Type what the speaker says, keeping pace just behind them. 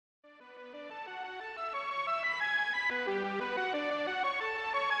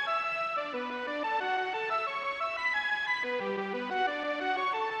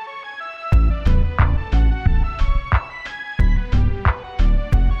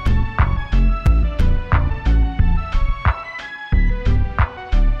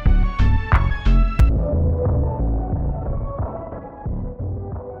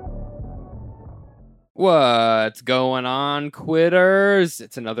What's going on, quitters?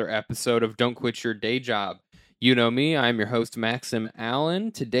 It's another episode of Don't Quit Your Day Job. You know me, I'm your host, Maxim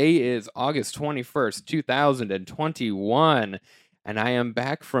Allen. Today is August 21st, 2021, and I am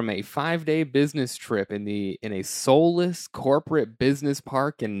back from a 5-day business trip in a soulless corporate business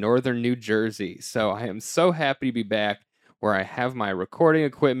park in northern New Jersey. So I am so happy to be back where I have my recording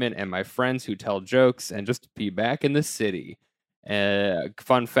equipment and my friends who tell jokes and just be back in the city.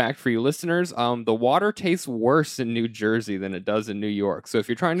 Fun fact for you listeners, the water tastes worse in New Jersey than it does in New York. So if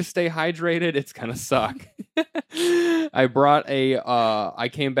you're trying to stay hydrated, it's gonna suck. I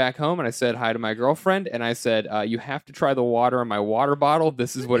came back home and I said hi to my girlfriend and I said, you have to try the water in my water bottle.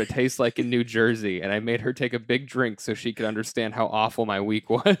 This is what it tastes like in New Jersey. And I made her take a big drink so she could understand how awful my week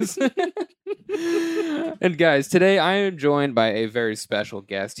was. And guys, today I am joined by a very special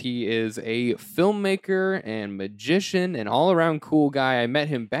guest. He is a filmmaker and magician and all-around cool guy. I met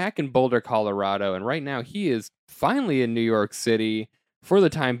him back in Boulder, Colorado, and right now he is finally in New York City for the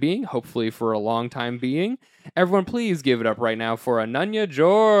time being, hopefully for a long time being. Everyone, please give it up right now for Ananya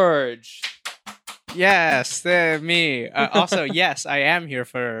George. Yes, me. Also, yes, I am here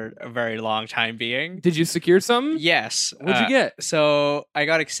for a very long time being. Did you secure something? Yes. What'd you get? So I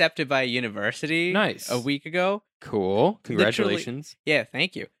got accepted by a university Nice. a week ago. Cool. Congratulations. Yeah,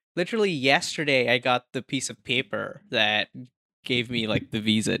 thank you. Literally yesterday, I got the piece of paper that gave me like the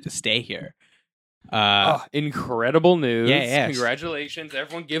visa to stay here. Incredible news. Yeah. Congratulations.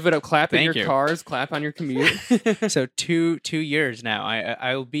 Everyone give it up. Clap in your cars. Clap on your commute. So two years now.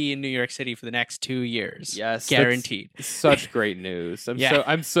 I will be in New York City for the next 2 years. Yes. Guaranteed. Such great news. I'm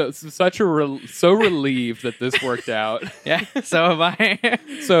Yeah. so relieved that this worked out. Yeah, so am I.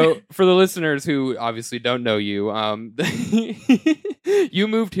 So for the listeners who obviously don't know you, you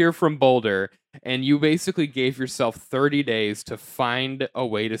moved here from Boulder and you basically gave yourself 30 days to find a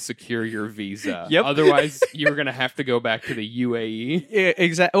way to secure your visa. Yep. Otherwise, you're going to have to go back to the UAE. Yeah,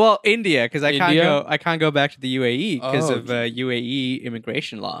 exactly. Well, India, because I India? can't go back to the UAE because Oh, of UAE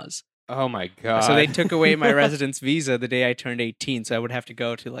immigration laws. Oh my God. So they took away my residence visa the day I turned 18. So I would have to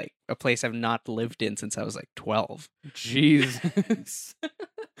go to like a place I've not lived in since I was like 12. Jesus.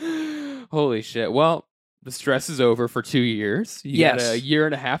 Holy shit. Well, the stress is over for 2 years. You Yes. got a year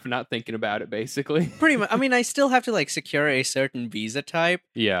and a half not thinking about it, basically. Pretty much. I mean, I still have to like secure a certain visa type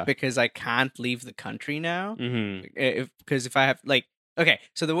Yeah. because I can't leave the country now. Mm-hmm. Because if I have like, okay,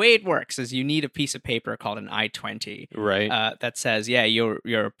 so the way it works is you need a piece of paper called an I-20. Right. That says, yeah, you're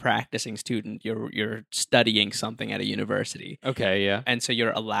a practicing student. You're studying something at a university. Okay, yeah. And so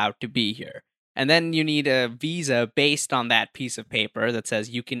you're allowed to be here. And then you need a visa based on that piece of paper that says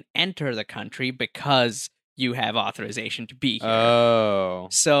you can enter the country because you have authorization to be here. Oh.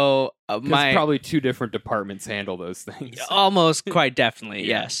 So Probably two different departments handle those things. almost quite definitely,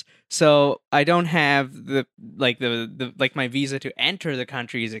 Yeah. yes. So I don't have the my visa to enter the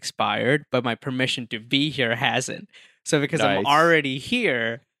country is expired, but my permission to be here hasn't. So because I'm Nice. already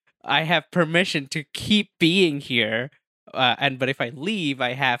here, I have permission to keep being here. But if I leave,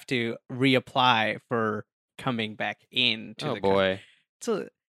 I have to reapply for coming back into Oh the country. boy. So,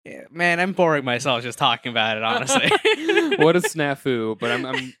 yeah, man, I'm boring myself just talking about it, honestly. What a snafu, but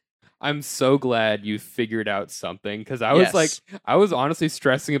I'm so glad you figured out something because I was Yes. I was honestly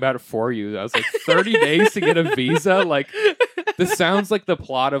stressing about it for you. I was like 30 days to get a visa. Like this sounds like the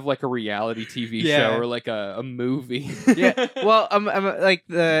plot of like a reality TV Yeah. show or like a movie. Yeah, well, I'm like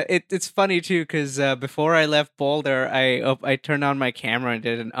it's funny too because before I left Boulder, I turned on my camera and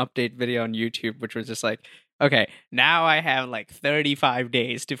did an update video on YouTube, which was just like, okay, now I have like 35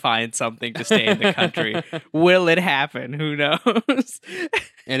 days to find something to stay in the country. Will it happen? Who knows?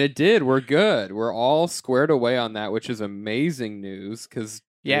 And it did. We're good. We're all squared away on that, which is amazing news because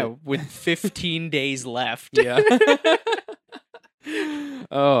Yeah, with 15 days left. yeah.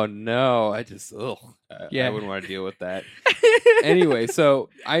 Oh no, I wouldn't want to deal with that. Anyway, so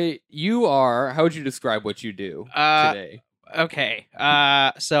how would you describe what you do today? Okay.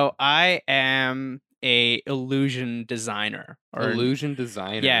 So I am a illusion designer. Illusion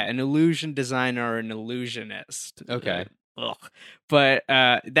designer. Yeah, an illusion designer or an illusionist. Okay. But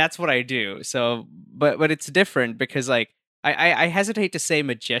that's what I do. So, but it's different because like I hesitate to say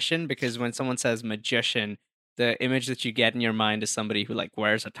magician because when someone says magician, the image that you get in your mind is somebody who like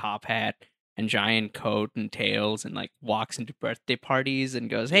wears a top hat and giant coat and tails and like walks into birthday parties and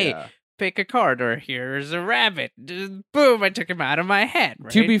goes, "Hey, Yeah. pick a card," or "Here's a rabbit." Boom! I took him out of my head.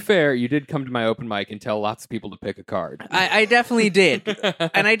 Right? To be fair, you did come to my open mic and tell lots of people to pick a card. I definitely did,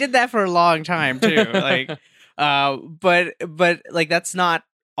 and I did that for a long time too. Like, but like that's not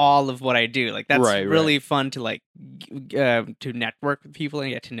all of what I do. Like that's Right. really fun to like to network with people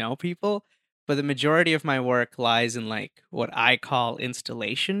and get to know people. but the majority of my work lies in like what I call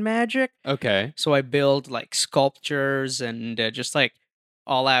installation magic. Okay. So I build like sculptures and just like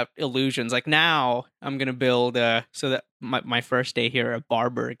all out illusions. Like now I'm going to build so that my first day here, a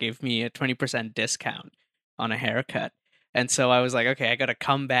barber gave me a 20% discount on a haircut. And so I was like, okay, I got to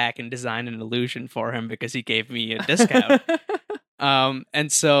come back and design an illusion for him because he gave me a discount.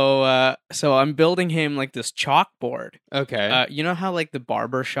 And so I'm building him like this chalkboard. Okay. You know how like the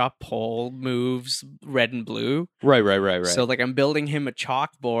barbershop pole moves red and blue? Right. So like I'm building him a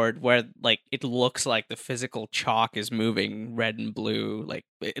chalkboard where like it looks like the physical chalk is moving red and blue, like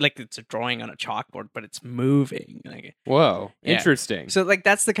it's a drawing on a chalkboard, but it's moving. Like, Whoa. Yeah. Interesting. so like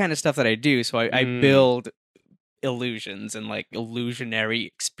that's the kind of stuff that I do. So I build illusions and like illusionary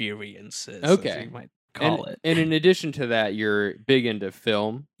experiences. Okay. As you might call it. And in addition to that, you're big into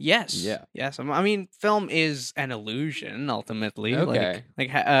film. Yes. Yeah. Yes. I mean, film is an illusion ultimately. Okay.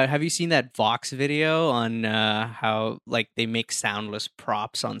 Have you seen that Vox video on how like they make soundless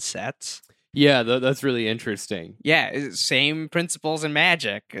props on sets? Yeah, that's really interesting. Yeah, same principles in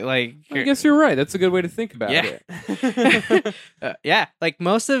magic. Like, I guess you're right. That's a good way to think about it. Yeah, like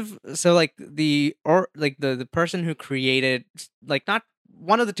most of the person who created, like, not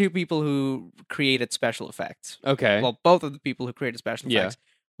one of the two people who created special effects. Okay. Well, both of the people who created special Yeah. effects.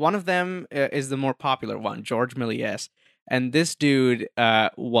 One of them is the more popular one, George Méliès. And this dude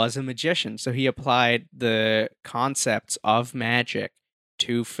was a magician, so he applied the concepts of magic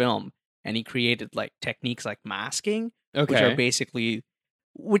to film. And he created like techniques like masking, Okay.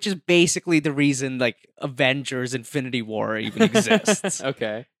 which is basically the reason like Avengers Infinity War even exists.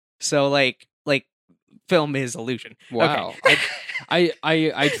 Okay. So like film is illusion. Wow. Okay.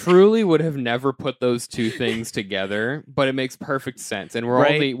 I truly would have never put those two things together, but it makes perfect sense. And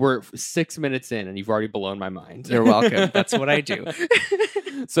we're 6 minutes in and you've already blown my mind. You're welcome. That's what I do.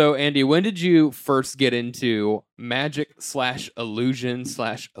 So Andy, when did you first get into magic/illusion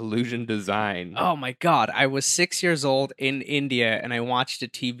design? Oh my God. I was 6 years old in India and I watched a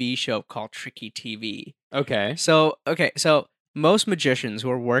TV show called Tricky TV. Okay. So most magicians who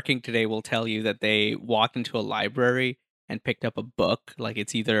are working today will tell you that they walked into a library and picked up a book. Like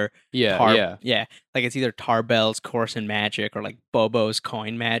it's either like it's either Tarbell's Course in Magic or like Bobo's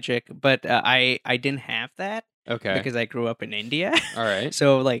Coin Magic. But I didn't have that. Okay. Because I grew up in India. All right.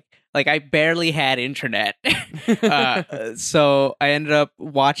 So like I barely had internet. So I ended up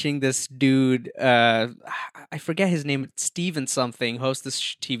watching this dude. I forget his name. Steven something hosts this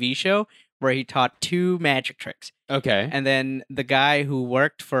TV show where he taught 2 magic tricks. Okay. And then the guy who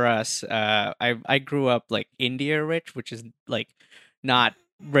worked for us, I grew up like India rich, which is like not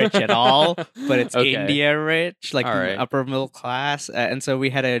rich at all, but it's Okay. India rich, like All right. upper middle class. And so we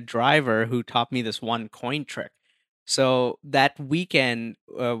had a driver who taught me this one coin trick. So that weekend,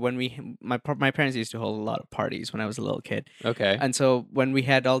 when my parents used to hold a lot of parties when I was a little kid. Okay. And so when we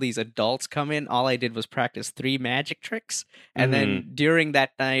had all these adults come in, all I did was practice 3 magic tricks. And then during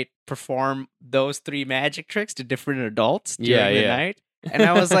that night, perform those 3 magic tricks to different adults during the night. And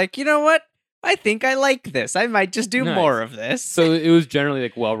I was like, you know what? I think I like this. I might just do more of this. So it was generally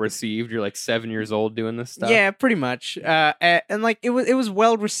like well received. You're like 7 years old doing this stuff. Yeah, pretty much. And like it was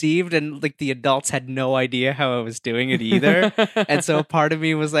well received, and like the adults had no idea how I was doing it either. And so part of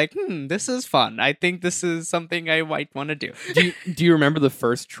me was like, this is fun. I think this is something I might want to do. Do you remember the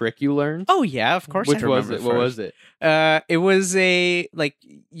first trick you learned? Oh yeah, of course. Which was it? What was it? It was a like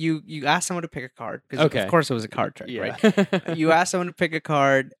you asked someone to pick a card because of course it was a card trick, right? You ask someone to pick a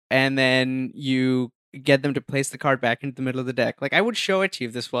card and then you get them to place the card back into the middle of the deck. Like I would show it to you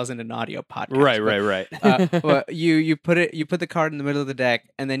if this wasn't an audio podcast. Right. But you put the card in the middle of the deck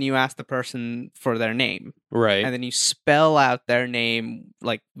and then you ask the person for their name. Right. And then you spell out their name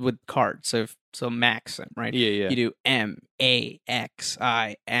like with cards. So Maxim, right? Yeah. You do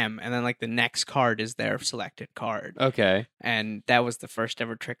MAXIM, and then like the next card is their selected card. Okay. And that was the first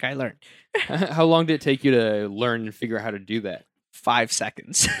ever trick I learned. How long did it take you to learn and figure out how to do that? 5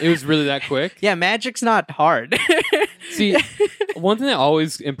 seconds. It was really that quick? Yeah, magic's not hard. See, one thing that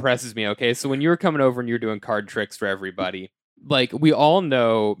always impresses me, okay, so when you were coming over and you were doing card tricks for everybody, like we all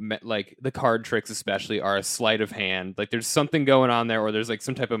know like the card tricks especially are a sleight of hand. Like there's something going on there or there's like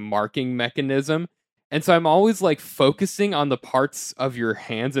some type of marking mechanism. And so I'm always like focusing on the parts of your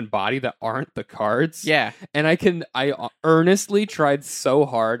hands and body that aren't the cards. Yeah. And I earnestly tried so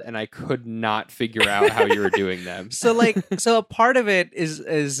hard and I could not figure out how you were doing them. So a part of it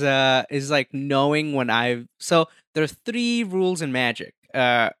is like knowing when so there's 3 rules in magic.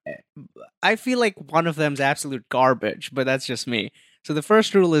 I feel like one of them's absolute garbage, but that's just me. So the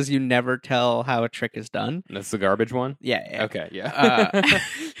first rule is you never tell how a trick is done. That's the garbage one. Yeah. Okay, yeah.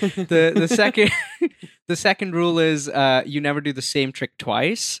 The second the second rule is you never do the same trick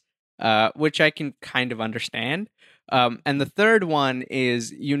twice, which I can kind of understand. And the third one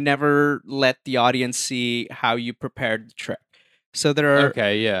is you never let the audience see how you prepared the trick. So there are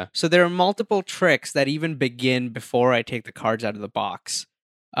Okay, yeah. so there are multiple tricks that even begin before I take the cards out of the box.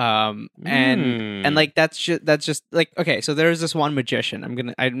 And like that's just like, okay, so there's this one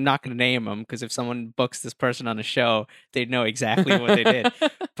magician. I'm not gonna name him because if someone books this person on a show, they'd know exactly what they did.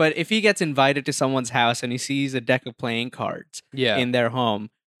 But if he gets invited to someone's house and he sees a deck of playing cards yeah. in their home,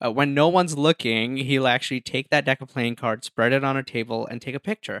 when no one's looking, he'll actually take that deck of playing cards, spread it on a table, and take a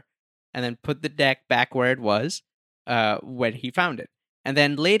picture, and then put the deck back where it was when he found it. And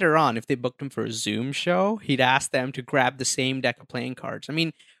then later on, if they booked him for a Zoom show, he'd ask them to grab the same deck of playing cards. I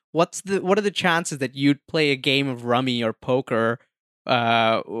mean, what are the chances that you'd play a game of rummy or poker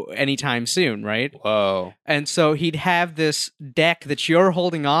anytime soon, right? Whoa. And so he'd have this deck that you're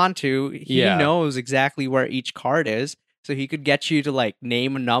holding on to. He knows exactly where each card is, so he could get you to like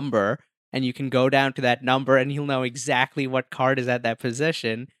name a number, and you can go down to that number, and he'll know exactly what card is at that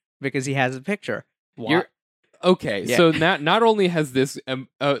position because he has a picture. Okay, Yeah. so not only has this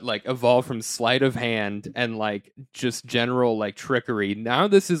like evolved from sleight of hand and like just general like trickery, now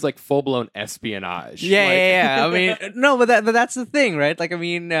this is like full blown espionage. Yeah. I mean, no, but that's the thing, right? Like, I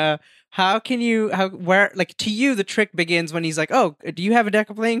mean, where like to you the trick begins when he's like, "Oh, do you have a deck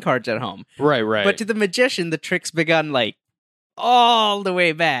of playing cards at home?" Right. But to the magician, the trick's begun like all the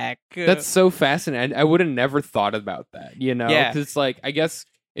way back. That's so fascinating. I would have never thought about that, you know? Yeah. Because like I guess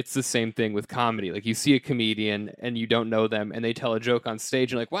it's the same thing with comedy. Like you see a comedian and you don't know them and they tell a joke on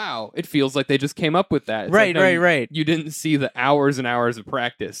stage and like, wow, it feels like they just came up with that. It's right, like, no, right. You didn't see the hours and hours of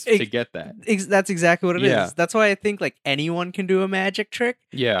practice to get that. That's exactly what it Yeah. is. That's why I think like anyone can do a magic trick.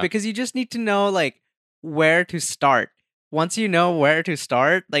 Yeah. Because you just need to know like where to start. Once you know where to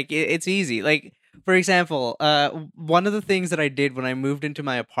start, like it's easy. Like, for example, one of the things that I did when I moved into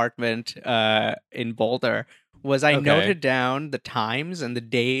my apartment in Boulder was I noted down the times and the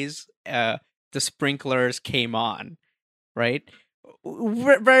days the sprinklers came on, right?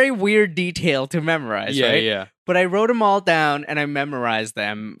 Very weird detail to memorize, right? Yeah. But I wrote them all down and I memorized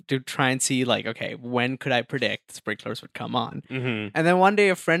them to try and see, like, okay, when could I predict the sprinklers would come on? Mm-hmm. And then one day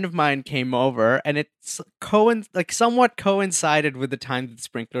a friend of mine came over and it's somewhat coincided with the time that the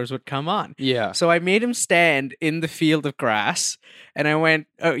sprinklers would come on. Yeah. So I made him stand in the field of grass and I went,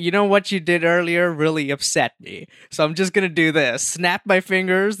 oh, you know what you did earlier really upset me. So I'm just going to do this. Snapped my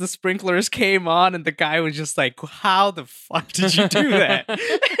fingers, the sprinklers came on, and the guy was just like, how the fuck did you do that?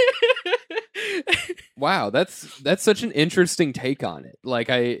 Wow, that's such an interesting take on it. Like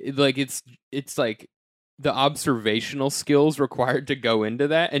it's like the observational skills required to go into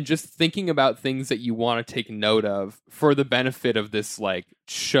that and just thinking about things that you want to take note of for the benefit of this like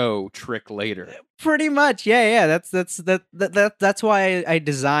show trick later. Pretty much. Yeah. That's why I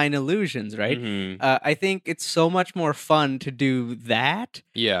design illusions, right? Mm-hmm. I think it's so much more fun to do that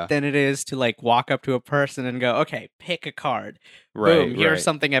than it is to like walk up to a person and go, okay, pick a card. Boom, here's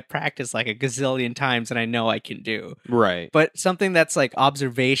something I practiced like a gazillion times and I know I can do. Right. But something that's like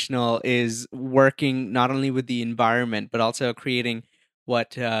observational is working not only with the environment, but also creating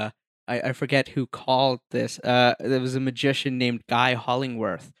what I forget who called this. There was a magician named Guy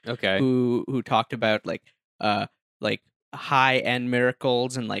Hollingworth. Okay. Who talked about like high end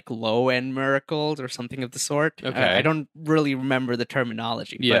miracles and like low end miracles or something of the sort. Okay. I don't really remember the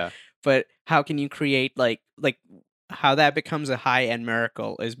terminology. Yeah. But how can you create like how that becomes a high end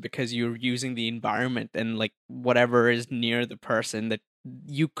miracle is because you're using the environment and like whatever is near the person that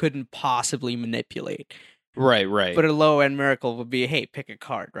you couldn't possibly manipulate. Right. But a low end miracle would be, hey, pick a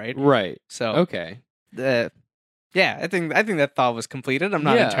card, right? Right. So okay. I think that thought was completed. I'm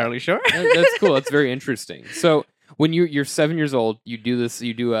not entirely sure. That's cool. That's very interesting. So when you're 7 years old, you do this.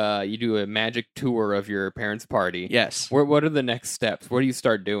 You do a magic tour of your parents' party. Yes. What are the next steps? What do you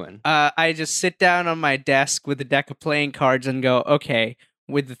start doing? I just sit down on my desk with a deck of playing cards and go, okay,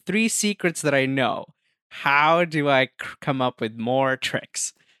 with the 3 secrets that I know, how do I come up with more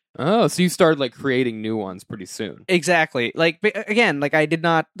tricks? Oh, so you started like creating new ones pretty soon. Exactly. Like again, like I did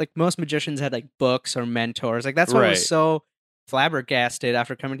not like most magicians had like books or mentors. Like that's why I was so flabbergasted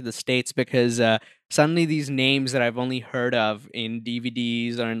after coming to the States because suddenly these names that I've only heard of in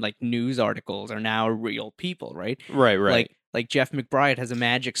DVDs or in like news articles are now real people, right? Right, right. Like Jeff McBride has a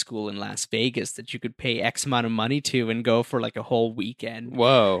magic school in Las Vegas that you could pay X amount of money to and go for like a whole weekend.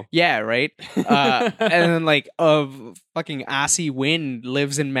 Whoa. Yeah, right. And then like fucking Assy Wynn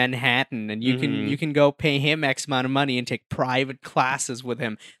lives in Manhattan, and you can go pay him X amount of money and take private classes with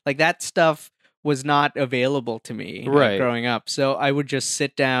him. Like that stuff was not available to me Right. growing up. So I would just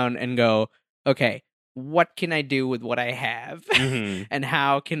sit down and go, okay, what can I do with what I have, and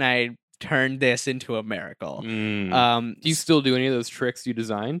how can I turn this into a miracle? Do you still do any of those tricks you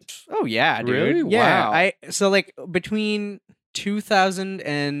designed? Oh yeah, dude. Really? Yeah. Wow. So like between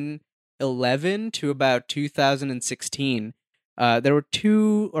 2011 to about 2016, there were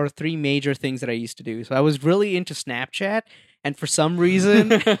 2 or 3 major things that I used to do. So I was really into Snapchat, and for some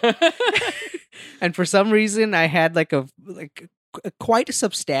reason, I had like quite a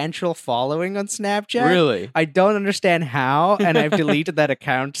substantial following on Snapchat. Really? I don't understand how, and I've deleted that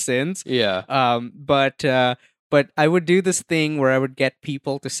account since. Yeah. But I would do this thing where I would get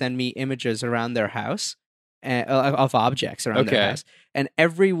people to send me images around their house, of objects around their house. And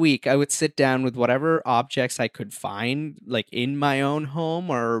every week I would sit down with whatever objects I could find, like in my own home,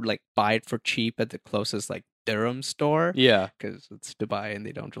 or like buy it for cheap at the closest like dirham store. Yeah. Because it's Dubai and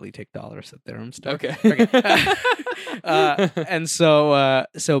they don't really take dollars at dirham store. Okay. And so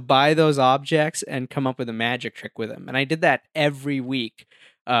buy those objects and come up with a magic trick with them. And I did that every week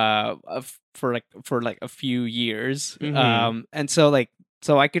for a few years. And so I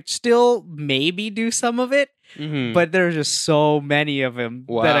could still maybe do some of it, but there's just so many of them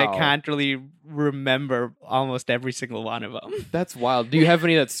that I can't really remember almost every single one of them. That's wild. Do you have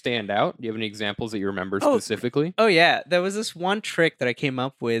any that stand out? Do you have any examples that you remember specifically? Oh yeah, there was this one trick that I came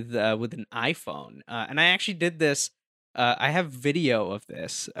up with an iPhone, and I actually did this. I have video of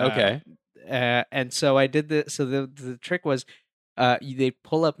this. Okay. And so I did this. So the trick was, they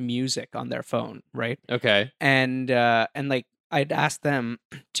pull up music on their phone, right? Okay. And like I'd ask them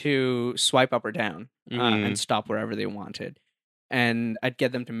to swipe up or down and stop wherever they wanted. And I'd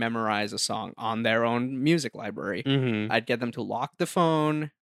get them to memorize a song on their own music library. I'd get them to lock the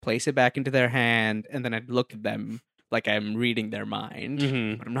phone, place it back into their hand, and then I'd look at them like I'm reading their mind.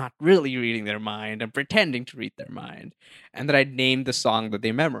 But I'm not really reading their mind. I'm pretending to read their mind. And then I'd name the song that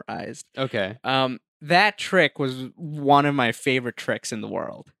they memorized. Okay. That trick was one of my favorite tricks in the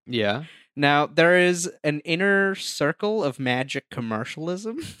world. Yeah. Now, there is an inner circle of magic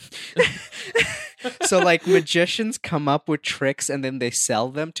commercialism. So, like, magicians come up with tricks and then they sell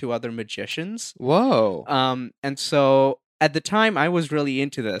them to other magicians. Whoa. And so, at the time, I was really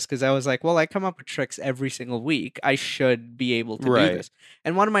into this because I was like, well, I come up with tricks every single week. I should be able to do this.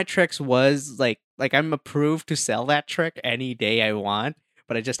 And one of my tricks was, like I'm approved to sell that trick any day I want,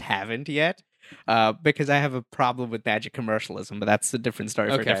 but I just haven't yet. Because I have a problem with magic commercialism, but that's a different story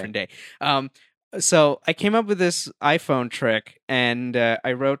for a different day. So I came up with this iPhone trick, and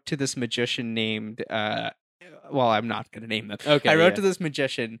I wrote to this magician named, well, I'm not going to name them. Okay, I wrote to this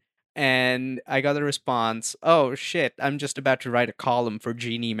magician, and I got a response, oh shit, I'm just about to write a column for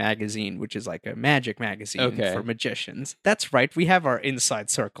Genie Magazine, which is like a magic magazine for magicians. That's right, we have our inside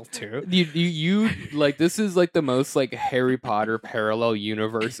circle too. You like, this is like the most like Harry Potter parallel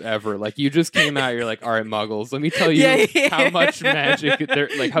universe ever. Like, you just came out, you're like, all right, muggles, let me tell you how much magic they're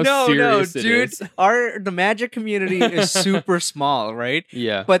like, how serious it is. The magic community is super small, right?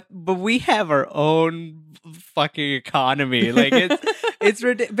 Yeah. But we have our own fucking economy. Like, it's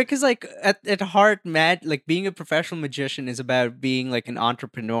ridiculous because like at heart, like being a professional magician is about being like an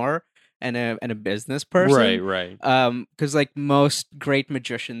entrepreneur and a business person. Right. Because like most great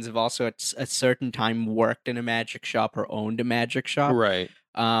magicians have also at a certain time worked in a magic shop or owned a magic shop. Right.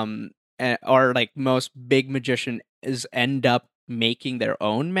 Or like most big magicians end up making their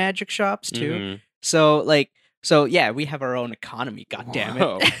own magic shops too. So yeah, we have our own economy. God damn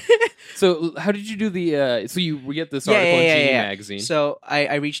it. So how did you do the? So you get this article in Genie Magazine. So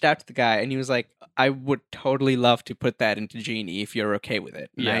I reached out to the guy, and he was like, "I would totally love to put that into Genie if you're okay with it."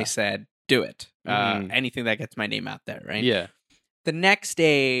 And I said, "Do it. Anything that gets my name out there, right?" Yeah. The next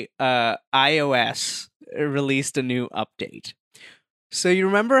day, iOS released a new update. So you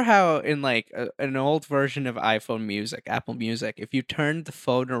remember how in like an old version of iPhone Music, Apple Music, if you turned the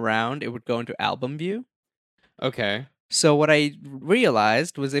phone around, it would go into album view? Okay. So what I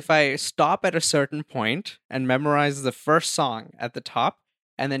realized was if I stop at a certain point and memorize the first song at the top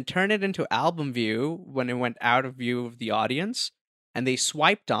and then turn it into album view when it went out of view of the audience and they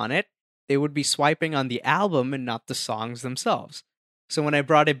swiped on it, they would be swiping on the album and not the songs themselves. So when I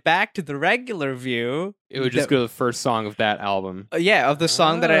brought it back to the regular view, It would just go to the first song of that album. yeah, of the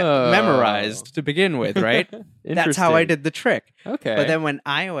song that I memorized to begin with, right? That's how I Interesting. did the trick. Okay. But then when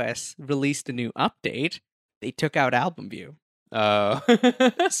iOS released a new update, they took out album view. Oh.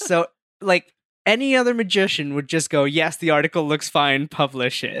 So, like, any other magician would just go, yes, the article looks fine,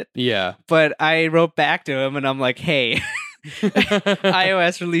 publish it. Yeah. But I wrote back to him and I'm like, hey,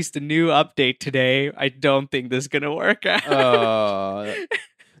 iOS released a new update today. I don't think this is going to work out.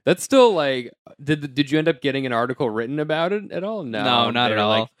 That's still like, did you end up getting an article written about it at all? No, not They at were all.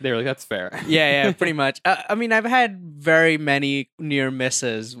 Like, they were like, that's fair. Yeah, pretty much. I mean, I've had very many near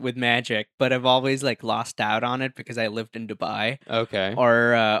misses with Magic, but I've always like lost out on it because I lived in Dubai, Okay.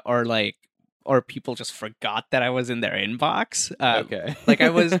 or people just forgot that I was in their inbox. Okay. Like I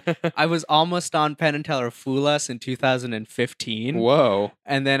was almost on Penn and Teller Fool Us in 2015. Whoa.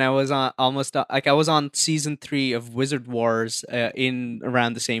 And then I was on I was on season 3 of Wizard Wars in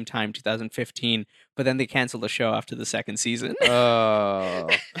around the same time, 2015. But then they canceled the show after the second season. Oh.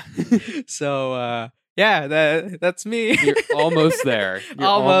 So yeah, that's me. You're almost there. You're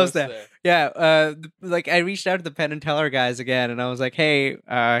Almost there. Yeah, like I reached out to the Penn and Teller guys again, and I was like, "Hey,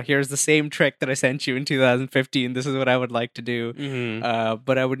 here's the same trick that I sent you in 2015. This is what I would like to do, Mm-hmm.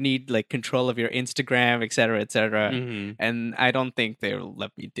 but I would need like control of your Instagram, et cetera, et cetera." Mm-hmm. And I don't think they'll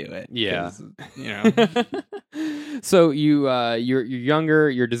let me do it. Yeah. 'cause, you know. So you're younger.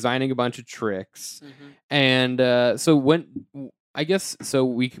 You're designing a bunch of tricks, and so when. I guess so.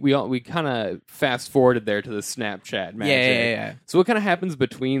 We kind of fast forwarded there to the Snapchat magic. Yeah. So what kind of happens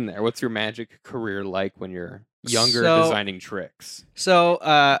between there? What's your magic career like when you're younger So- designing tricks? So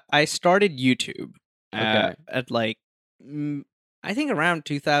I started YouTube Okay. at like I think around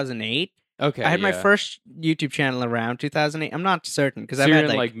 2008. Okay. I had my yeah. first YouTube channel around 2008. I'm not certain because So I've you're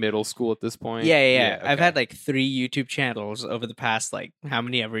had in like middle school at this point. yeah. I've okay. had like 3 YouTube channels over the past like how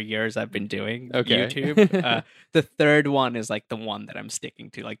many ever years I've been doing Okay. YouTube. The third one is like the one that I'm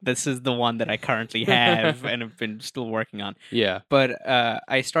sticking to. Like this is the one that I currently have and have been still working on. Yeah. But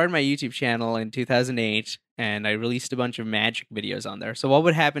I started my YouTube channel in 2008 and I released a bunch of magic videos on there. So what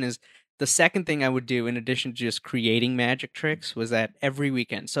would happen is the second thing I would do in addition to just creating magic tricks was that every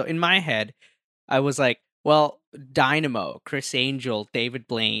weekend. So in my head, I was like, well, Dynamo, Chris Angel, David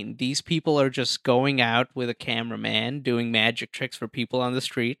Blaine, these people are just going out with a cameraman doing magic tricks for people on the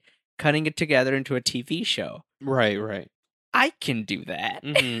street, cutting it together into a TV show. Right. I can do that.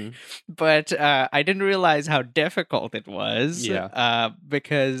 Mhm. But I didn't realize how difficult it was. Yeah.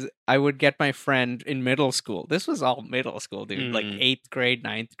 Because I would get my friend in middle school. This was all middle school, dude. Like Mhm. 8th grade,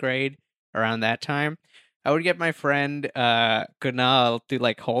 9th grade, around that time. I would get my friend Kunal to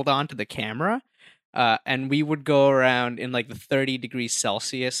like hold on to the camera. And we would go around in like the 30 degrees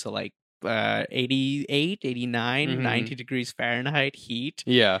Celsius, so like 88, 89, Mhm. 90 degrees Fahrenheit heat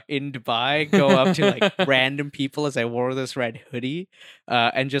Yeah. in Dubai, go up to like random people as I wore this red hoodie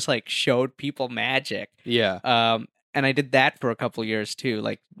and just like showed people magic. Yeah. And I did that for a couple years too,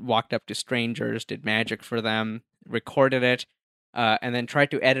 like walked up to strangers, did magic for them, recorded it, and then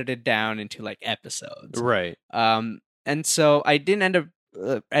tried to edit it down into like episodes. Right. And so I didn't end up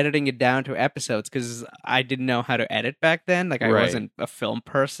editing it down to episodes because I didn't know how to edit back then. Like I Right. wasn't a film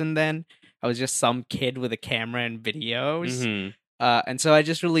person then. I was just some kid with a camera and videos. Mhm. And so I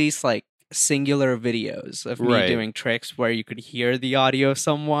just released like singular videos of me Right. doing tricks where you could hear the audio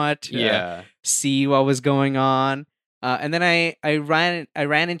somewhat, Yeah. see what was going on. And then I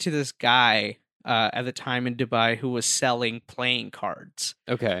ran into this guy at the time in Dubai who was selling playing cards.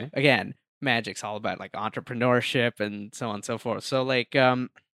 Okay. Again, magic's all about like entrepreneurship and so on and so forth. So like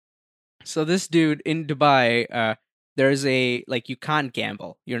so this dude in Dubai, there's a like you can't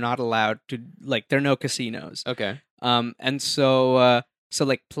gamble. You're not allowed to like there are no casinos. Okay. And so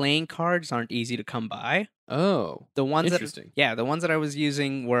like playing cards aren't easy to come by. Oh. The ones Interesting. the ones that I was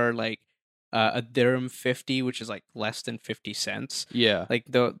using were like a dirham 50, which is like less than 50 cents. Yeah. Like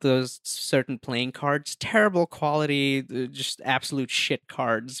those certain playing cards, terrible quality, just absolute shit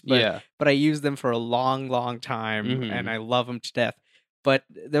cards. But Yeah. but I used them for a long time, Mhm. and I love them to death. But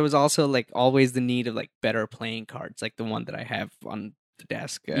there was also like always the need of like better playing cards, like the one that I have on the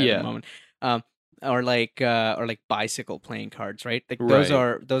desk at Yeah. the moment, or like bicycle playing cards, right? Like those Right.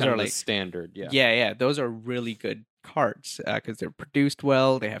 are Kind of the like standard. Yeah. yeah, those are really good cards because they're produced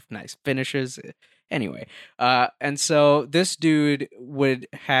well, they have nice finishes. Anyway, and so this dude would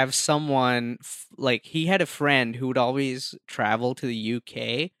have someone like he had a friend who would always travel to the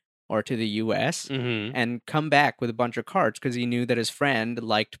UK or to the US Mm-hmm. and come back with a bunch of cards because he knew that his friend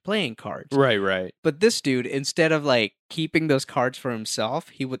liked playing cards. Right, right. But this dude, instead of like keeping those cards for himself,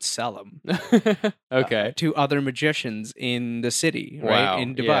 he would sell them Okay. to other magicians in the city, right? Wow,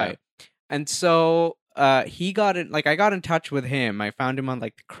 In Dubai. yeah. And so he got in, like, I got in touch with him. I found him on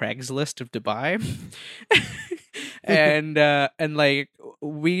like the Craigslist of Dubai. and like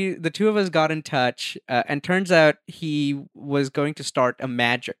the two of us got in touch, and turns out he was going to start a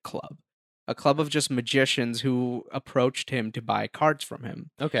magic club, a club of just magicians who approached him to buy cards from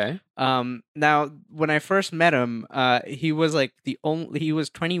him. Okay. Now when I first met him, he was like he was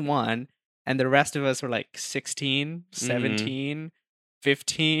 21 and the rest of us were like 16, 17,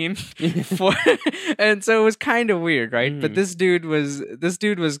 15, 4, and so it was kind of weird, right? But this dude was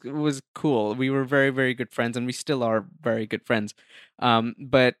cool. We were very, very good friends, and we still are very good friends.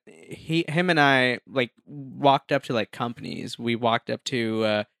 But him and I like walked up to like companies. We walked up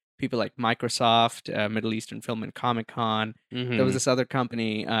to people like Microsoft, Middle Eastern Film and Comic Con. There was this other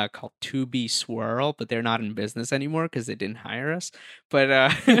company called 2B Swirl, but they're not in business anymore because they didn't hire us.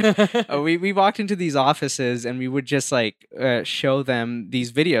 But we walked into these offices and we would just like show them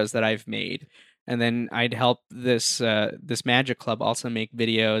these videos that I've made. And then I'd help this magic club also make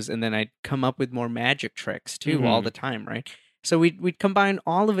videos, and then I'd come up with more magic tricks too all the time, right? So we'd combine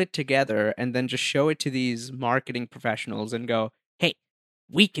all of it together and then just show it to these marketing professionals and go, hey,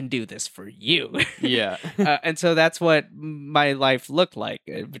 we can do this for you. Yeah. And so that's what my life looked like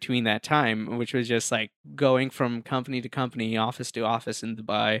between that time, which was just like going from company to company, office to office in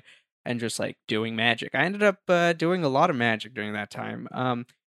Dubai, and just like doing magic. I ended up doing a lot of magic during that time.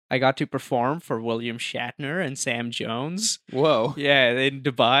 I got to perform for William Shatner and Sam Jones. Whoa. Yeah, in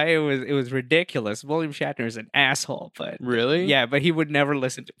Dubai, it was ridiculous. William Shatner is an asshole, but Really? yeah, but he would never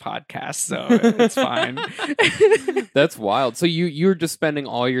listen to podcasts, so it's fine. That's wild. So you're just spending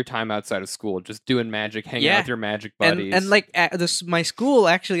all your time outside of school, just doing magic, hanging out with your magic buddies. And like my school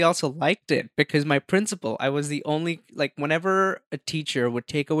actually also liked it because my principal, I was the only, like, whenever a teacher would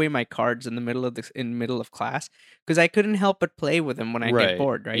take away my cards in the middle of class, because I couldn't help but play with them when I get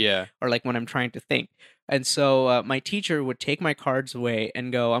bored, right? Yeah. Or like when I'm trying to think. And so my teacher would take my cards away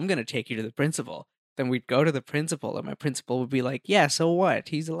and go, I'm going to take you to the principal. Then we'd go to the principal, and my principal would be like, yeah, so what?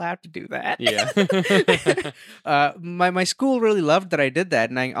 He's allowed to do that. Yeah. My school really loved that I did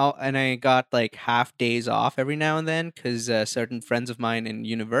that, and I got like half days off every now and then because certain friends of mine in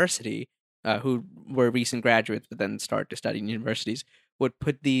university who were recent graduates but then started to study in universities would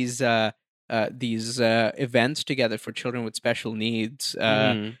put these events together for children with special needs.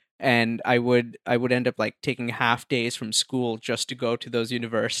 And I would end up like taking half days from school just to go to those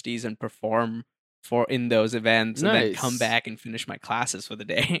universities and perform in those events, and then come back and finish my classes for the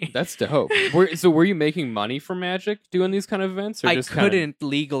day. That's dope. So were you making money from magic doing these kind of events? Or I just couldn't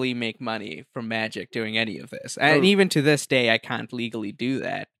legally make money from magic doing any of this. And even to this day, I can't legally do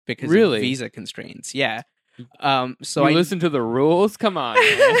that because of visa constraints. Yeah. So you listen to the rules? Come on.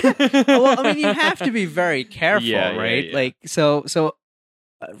 Well, I mean, you have to be very careful, right? Yeah. Like, so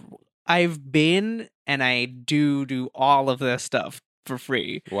I've been, and I do all of this stuff for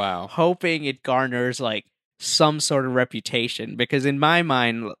free. Wow. Hoping it garners like some sort of reputation, because in my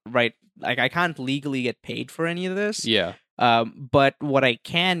mind, right, like I can't legally get paid for any of this. Yeah. But what I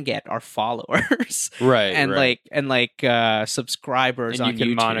can get are followers, right? And subscribers and on YouTube.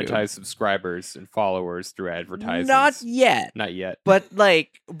 You can monetize subscribers and followers through advertisements. Not yet. But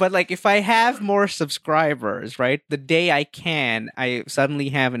if I have more subscribers, right, the day I can, I suddenly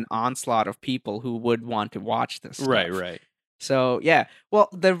have an onslaught of people who would want to watch this stuff. Right. So yeah, well,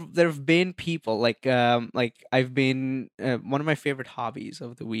 there've been people like I've been one of my favorite hobbies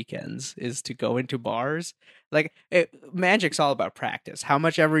of the weekends is to go into bars. Like magic's all about practice. How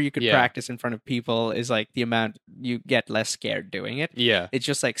much ever you could practice in front of people is like the amount you get less scared doing it. Yeah, it's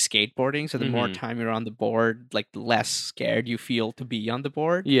just like skateboarding. So the more time you're on the board, like the less scared you feel to be on the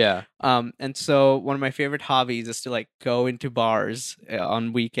board. Yeah. And so one of my favorite hobbies is to like go into bars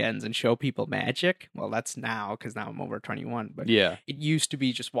on weekends and show people magic. Well, that's now because now I'm over 21. But yeah, it used to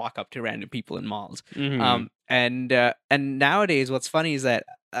be just walk up to random people in malls. And nowadays, what's funny is that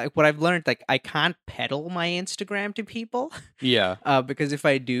what I've learned, like I can't peddle my Instagram to people. Yeah. Because if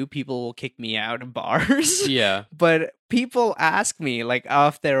I do, people will kick me out of bars. Yeah. But people ask me like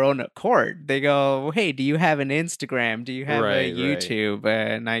off their own accord. They go, "Hey, do you have an Instagram? Do you have a YouTube?"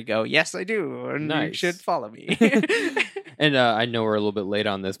 And I go, "Yes, I do. And you should follow me." And I know we're a little bit late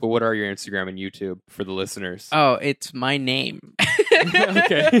on this, but what are your Instagram and YouTube for the listeners? Oh, it's my name.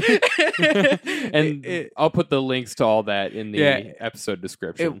 Okay. And I'll put the links to all that in the episode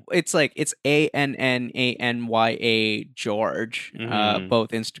description. It's ANNANYA George, both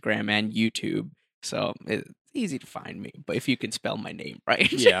Instagram and YouTube. So it's easy to find me, but if you can spell my name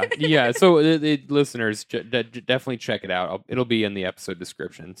right. Yeah. So listeners, definitely check it out. It'll be in the episode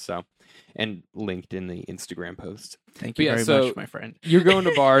description. So, and linked in the Instagram post. Thank you very much, my friend. You're going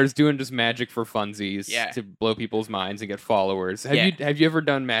to bars, doing just magic for funsies, Yeah. to blow people's minds and get followers. Have you ever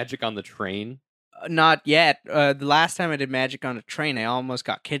done magic on the train? Not yet. The last time I did magic on a train, I almost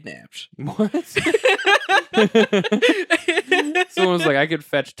got kidnapped. What? Someone was like, I could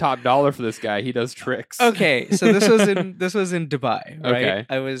fetch top dollar for this guy. He does tricks. Okay, so this was in Dubai, right? Okay.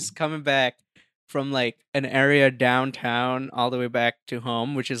 I was coming back from like an area downtown all the way back to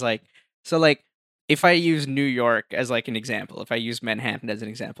home, which is like, so like if I use New York as like an example, if I use Manhattan as an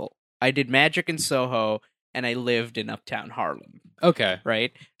example, I did magic in Soho and I lived in Uptown Harlem. Okay.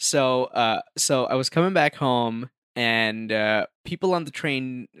 Right. So I was coming back home, and people on the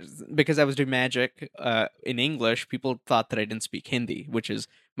train, because I was doing magic in English, people thought that I didn't speak Hindi, which is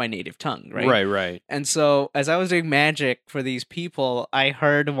my native tongue, right? Right. And so as I was doing magic for these people, I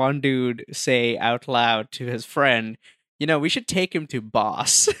heard one dude say out loud to his friend, we should take him to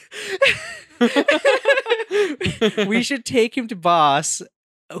Boss. We should take him to Boss.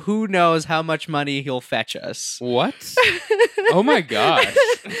 Who knows how much money he'll fetch us? What? Oh my gosh.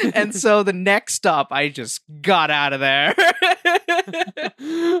 And so the next stop, I just got out of there.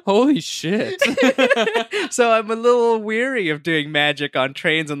 Holy shit. So I'm a little weary of doing magic on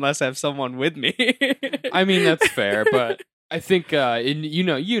trains unless I have someone with me. I mean, that's fair, but I think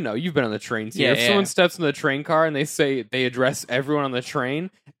you've been on the trains here. If someone steps in the train car and they address everyone on the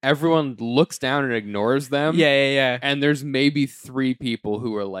train, everyone looks down and ignores them. Yeah. And there's maybe 3 people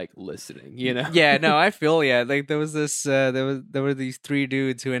who are like listening, Yeah, no, I feel like there was this there were these 3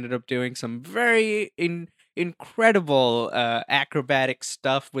 dudes who ended up doing some very incredible acrobatic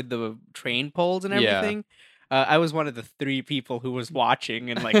stuff with the train poles and everything. I was one of the 3 people who was watching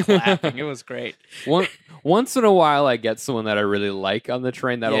and like clapping. It was great. Once in a while, I get someone that I really like on the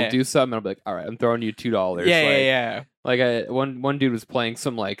train that'll do something. And I'll be like, all right, I'm throwing you $2. Yeah. Like one dude was playing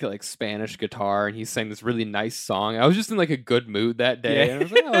some like Spanish guitar, and he sang this really nice song. I was just in like a good mood that day, and I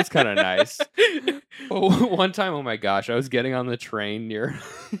was like, oh, that's kind of nice. But one time, oh my gosh, I was getting on the train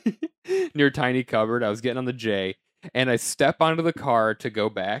near Tiny Cupboard. I was getting on the J, and I step onto the car to go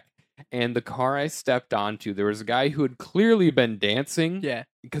back. And the car I stepped onto, there was a guy who had clearly been dancing. Yeah.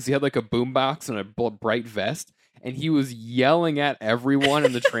 Because he had like a boombox and a bright vest. And he was yelling at everyone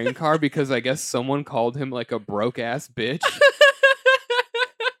in the train car because I guess someone called him like a broke ass bitch.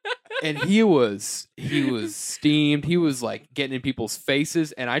 And he was steamed. He was like getting in people's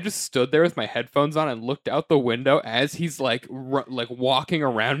faces, and I just stood there with my headphones on and looked out the window as he's like walking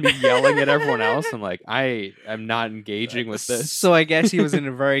around me, yelling at everyone else. I'm like, I am not engaging with this. So I guess he was in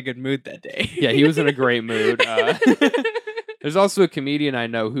a very good mood that day. Yeah, he was in a great mood. There's also a comedian I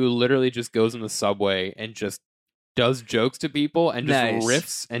know who literally just goes in the subway and just does jokes to people and just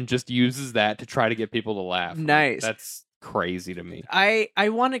riffs and just uses that to try to get people to laugh. Nice. That's crazy to me. I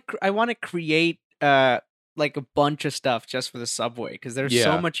want to create like a bunch of stuff just for the subway because there's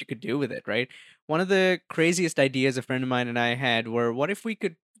so much you could do with it, right? One of the craziest ideas a friend of mine and I had were, what if we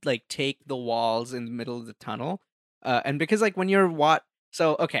could like take the walls in the middle of the tunnel, and because like when you're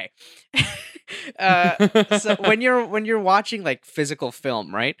so when you're watching like physical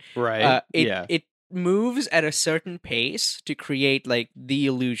film, right? Right. It moves at a certain pace to create like the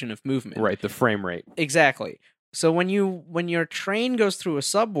illusion of movement. Right, the frame rate. Exactly. So when your train goes through a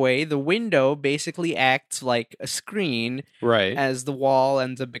subway, the window basically acts like a screen, right, as the wall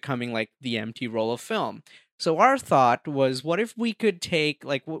ends up becoming like the empty roll of film. So our thought was, what if we could take,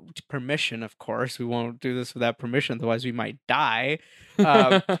 like, permission, of course, we won't do this without permission, otherwise we might die.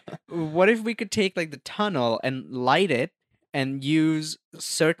 What if we could take like the tunnel and light it and use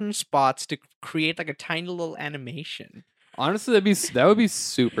certain spots to create like a tiny little animation? Honestly, that would be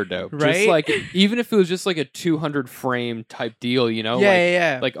super dope. Right? Just like, even if it was just like a 200 frame type deal,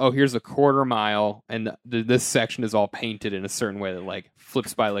 Yeah. Like, oh, here's a quarter mile, and this section is all painted in a certain way that like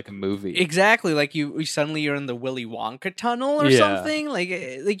flips by like a movie. Exactly, like you suddenly you're in the Willy Wonka tunnel or something. Like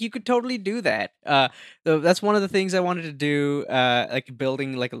you could totally do that. That's one of the things I wanted to do. Like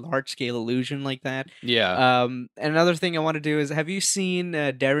building like a large scale illusion like that. Yeah. Another thing I want to do is, have you seen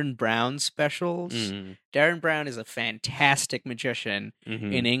Darren Brown's specials? Mm. Darren Brown is a fantastic magician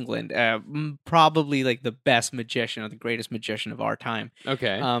Mm-hmm. in England. Probably like the best magician or the greatest magician of our time.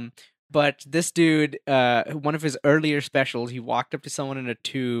 Okay. But this dude, one of his earlier specials, he walked up to someone in a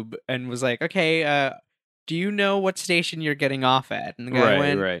tube and was like, "Okay, do you know what station you're getting off at?" And the guy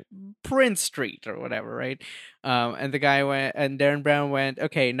went, right. Prince Street or whatever, right? And the guy went, and Darren Brown went,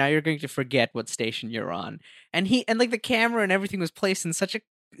 "Okay, now you're going to forget what station you're on." And like the camera and everything was placed in such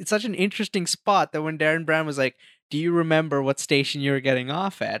an interesting spot that when Darren Brown was like, "Do you remember what station you were getting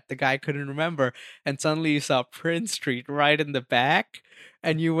off at?" The guy couldn't remember, and suddenly you saw Prince Street right in the back,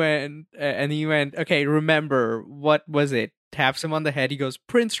 and he went, "Okay, remember, what was it?" Taps him on the head. He goes,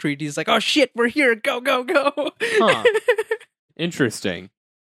 "Prince Street." He's like, "Oh shit, we're here! Go, go, go!" Huh. Interesting.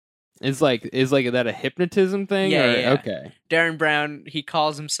 Is that a hypnotism thing? Yeah, yeah. Okay. Darren Brown, he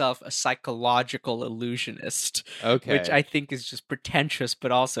calls himself a psychological illusionist, Okay. which I think is just pretentious,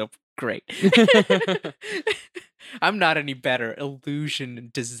 but also great. I'm not any better illusion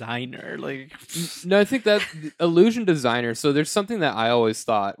designer. Like, no, I think that illusion designer. So there's something that I always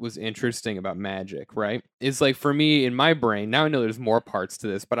thought was interesting about magic, right? Is like for me in my brain, now I know there's more parts to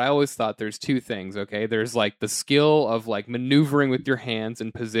this, but I always thought there's two things, okay? There's like the skill of like maneuvering with your hands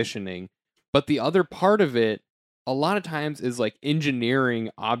and positioning, but the other part of it, a lot of times, is like engineering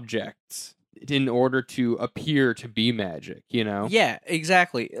objects in order to appear to be magic, you know? yeah,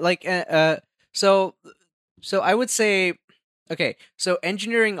 exactly. Like, so I would say, okay, so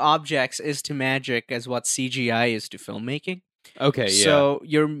engineering objects is to magic as what CGI is to filmmaking. Okay, yeah. So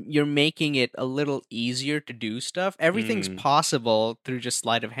you're making it a little easier to do stuff. Everything's possible through just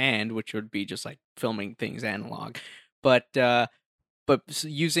sleight of hand, which would be just like filming things analog. But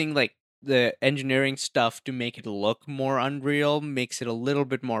using like the engineering stuff to make it look more unreal makes it a little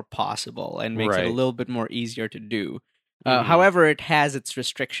bit more possible and makes it a Right. little bit more easier to do. However, it has its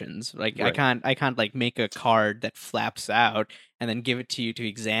restrictions. Like Right. I can't like make a card that flaps out and then give it to you to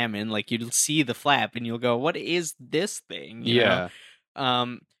examine. Like you'll see the flap and you'll go, "What is this thing?" You know? Yeah.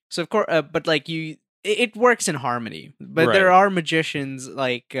 So of course, but like it works in harmony. But Right. there are magicians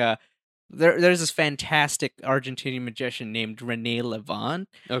like there's this fantastic Argentinian magician named Rene Levant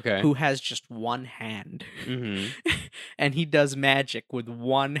Okay. who has just one hand. Mhm. And he does magic with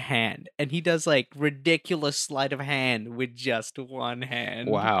one hand. And he does like ridiculous sleight of hand with just one hand.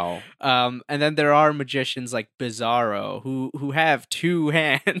 Wow. And then there are magicians like Bizarro who have two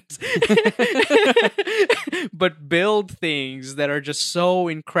hands but build things that are just so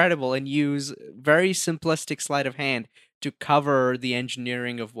incredible and use very simplistic sleight of hand to cover the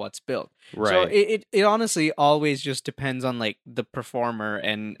engineering of what's built. Right. So it honestly always just depends on like the performer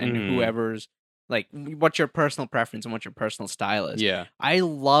and whoever's like what's your personal preference and what your personal style is. Yeah. I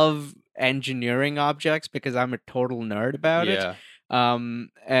love engineering objects because I'm a total nerd about it. Yeah.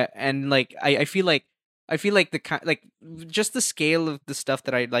 And like I feel like the just the scale of the stuff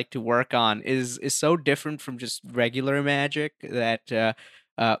that I like to work on is so different from just regular magic that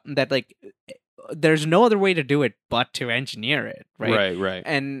that like there's no other way to do it but to engineer it, right? Right.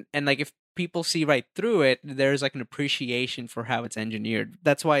 And like if people see right through it, there's like an appreciation for how it's engineered.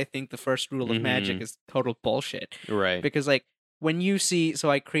 That's why I think the first rule of magic is total bullshit. Right. Because like when you see,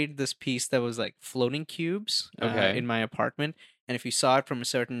 so I created this piece that was like floating cubes in my apartment, and if you saw it from a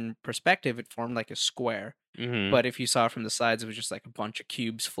certain perspective, it formed like a square. But if you saw it from the sides, it was just like a bunch of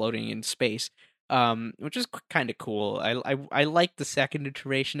cubes floating in space. Which is kind of cool. I like the second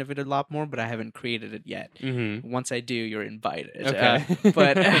iteration of it a lot more, but I haven't created it yet. Once I do, you're invited.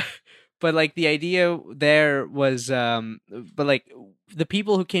 Okay. But like the idea there was, but like the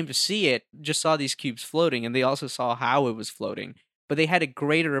people who came to see it just saw these cubes floating, and they also saw how it was floating. But they had a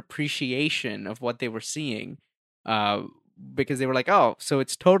greater appreciation of what they were seeing, because they were like, "Oh, so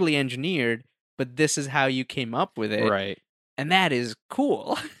it's totally engineered, but this is how you came up with it." Right. And that is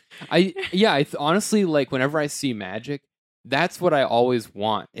cool. Honestly, like whenever I see magic, that's what I always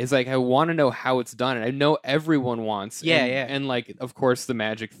want. Is like I want to know how it's done, and I know everyone wants. Yeah, and, yeah. And like, of course, the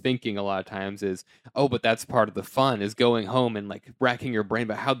magic thinking a lot of times is, oh, but that's part of the fun is going home and like racking your brain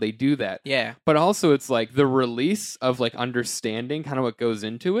about how they do that. Yeah. But also, it's like the release of like understanding kind of what goes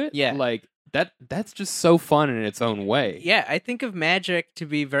into it. Yeah. Like that's just so fun in its own way. Yeah, I think of magic to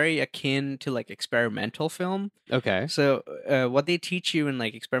be very akin to like experimental film. Okay. So what they teach you in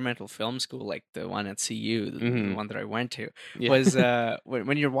like experimental film school, like the one at CU, the one that I went to, was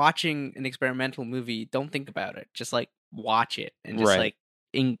when you're watching an experimental movie, don't think about it. Just like watch it and just like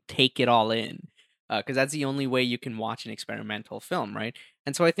take it all in. Because that's the only way you can watch an experimental film, right?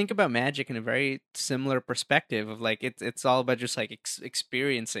 And so I think about magic in a very similar perspective of like it's all about just like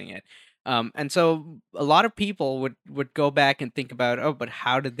experiencing it. And so a lot of people would go back and think about, oh, but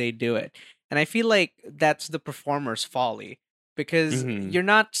how did they do it? And I feel like that's the performer's folly, because you're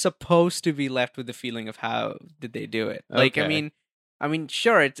not supposed to be left with the feeling of how did they do it. Like, I Okay. mean, I mean,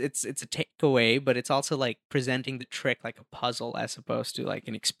 sure, it's a takeaway, but it's also like presenting the trick like a puzzle as opposed to like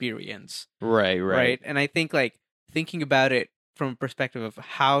an experience, Right, right? And I think like thinking about it from a perspective of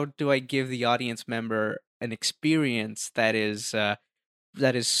how do I give the audience member an experience that is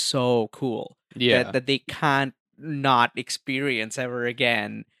so cool Yeah. that they can't not experience ever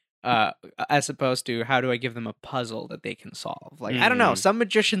again. As opposed to how do I give them a puzzle that they can solve? Like I don't know, Mhm. some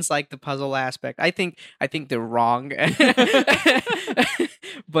magicians like the puzzle aspect. I think they're wrong,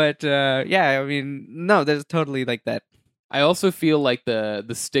 but yeah, I mean, no, there's totally like that. I also feel like the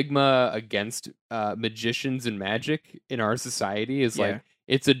stigma against magicians and magic in our society is Yeah. like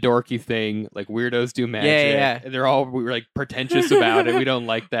it's a dorky thing. Like weirdos do magic. yeah. And they're all like pretentious about it. We don't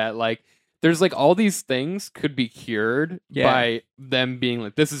like that. Like there's like all these things could be cured Yeah. by them being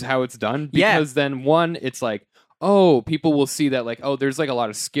like, this is how it's done. Yeah. Because then one, it's like, oh, people will see that like, oh, there's like a lot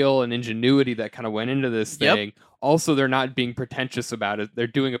of skill and ingenuity that kind of went into this Yep. thing. Also, they're not being pretentious about it. They're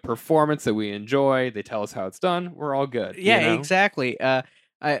doing a performance that we enjoy. They tell us how it's done. We're all good. Yeah, you know? exactly. I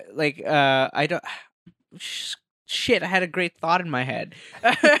don't. Shit, I had a great thought in my head.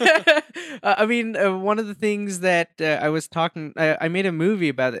 I mean, one of the things that I was talking, I made a movie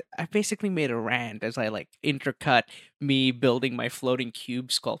about it. I basically made a rant as I like intercut me building my floating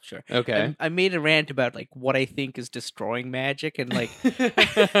cube sculpture. Okay. I made a rant about like what I think is destroying magic and like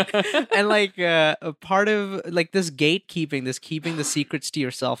and like a part of like this gatekeeping, this keeping the secrets to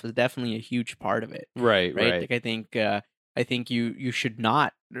yourself is definitely a huge part of it. Right. Like I think you should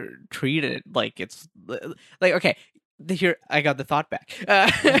not treat it like it's like okay. Here I got the thought back.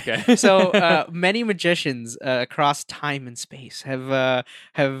 Okay. So many magicians across time and space have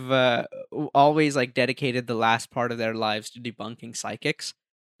always like dedicated the last part of their lives to debunking psychics.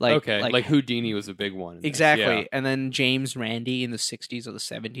 Like Houdini was a big one. Exactly. Yeah. And then James Randi in the 60s or the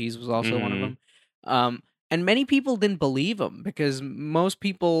 70s was also one of them. And many people didn't believe him because most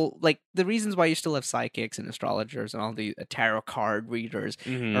people, like, the reasons why you still have psychics and astrologers and all the tarot card readers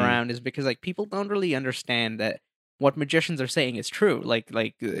around is because, like, people don't really understand that what magicians are saying is true.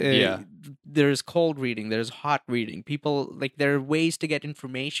 There's cold reading, there's hot reading. People, like, there are ways to get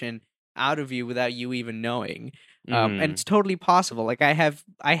information out of you without you even knowing. And it's totally possible. Like I have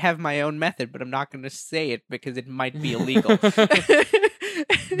my own method, but I'm not going to say it because it might be illegal.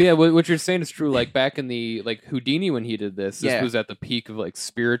 Yeah, what you're saying is true. Like back in the like Houdini when he did this Yeah. was at the peak of like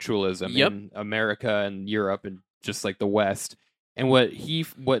spiritualism Yep. in America and Europe and just like the West. And what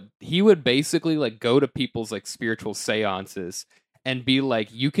he would basically like go to people's like spiritual seances and be like,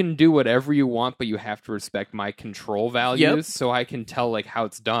 you can do whatever you want, but you have to respect my control values so I can tell like how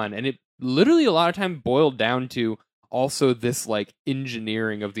it's done. And it literally a lot of time boiled down to also this like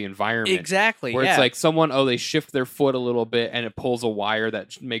engineering of the environment. Exactly. Where it's like someone, they shift their foot a little bit and it pulls a wire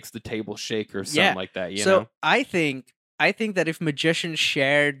that makes the table shake or something like that. You know? I think that if magicians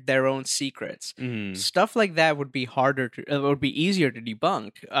shared their own secrets, stuff like that would be would be easier to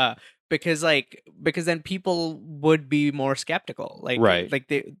debunk. Because then people would be more skeptical. I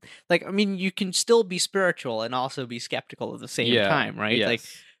mean, you can still be spiritual and also be skeptical at the same time, right?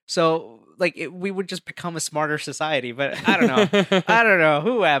 Yes. We would just become a smarter society, but I don't know. I don't know.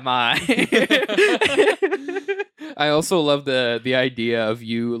 Who am I? I also love the idea of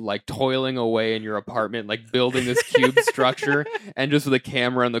you like toiling away in your apartment, like building this cube structure, and just with a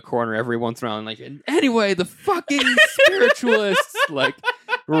camera in the corner every once in a while, and like, anyway, the fucking spiritualists like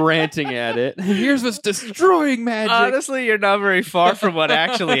ranting at it. Here's what's destroying magic. Honestly, you're not very far from what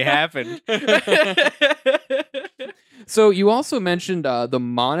actually happened. So you also mentioned the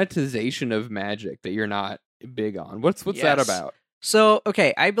monetization of magic that you're not big on. What's that about? So,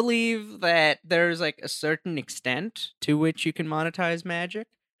 okay, I believe that there's like a certain extent to which you can monetize magic.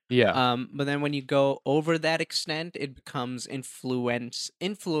 Yeah. But then when you go over that extent, it becomes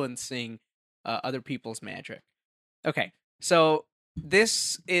influencing other people's magic. Okay, so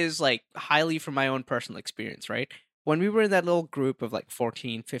this is like highly from my own personal experience, right? When we were in that little group of like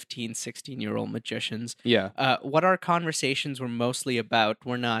 14, 15, 16-year-old magicians, what our conversations were mostly about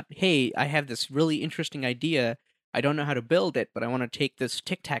were not, hey, I have this really interesting idea. I don't know how to build it, but I want to take this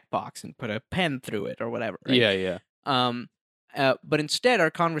Tic Tac box and put a pen through it or whatever. Right? Yeah. But instead, our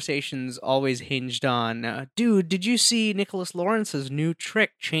conversations always hinged on, dude, did you see Nicholas Lawrence's new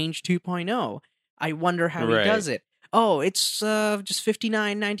trick, Change 2.0? I wonder how he does it. Oh, it's just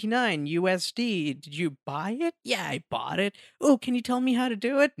 $59.99 USD. Did you buy it? Yeah, I bought it. Oh, can you tell me how to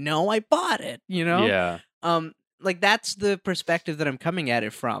do it? No, I bought it. You know? Yeah. Like that's the perspective that I'm coming at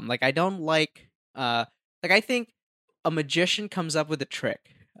it from. Like I don't like I think a magician comes up with a trick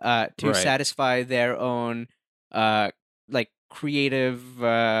to satisfy their own like creative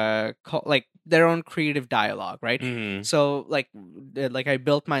their own creative dialogue, right? Mhm. So like I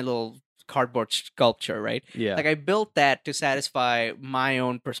built my little cardboard sculpture, right? Yeah. Like I built that to satisfy my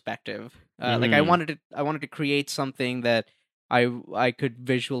own perspective. Like Mhm. I wanted to create something that I could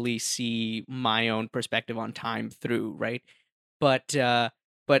visually see my own perspective on time through, right? But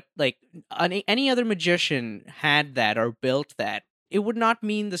like any other magician had that or built that, it would not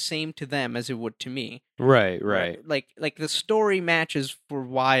mean the same to them as it would to me. Right. Right. Right. Like the story matches for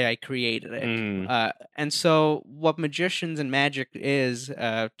why I created it. Mhm. And so what magicians and magic is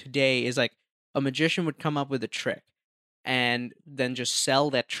today is like a magician would come up with a trick and then just sell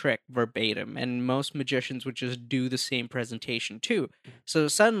that trick verbatim, and most magicians would just do the same presentation too. So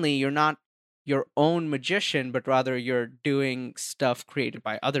suddenly you're not your own magician, but rather you're doing stuff created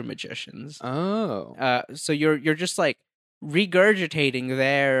by other magicians. Oh. So you're just like regurgitating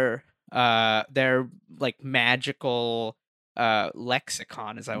their like magical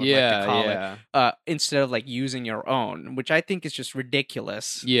lexicon, as I would like to call it, instead of like using your own, which I think is just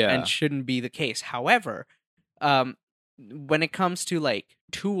ridiculous Yeah. and shouldn't be the case. However, um when it comes to like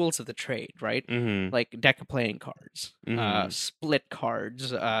tools of the trade, right? Mhm. Like deck of playing cards, Mhm. split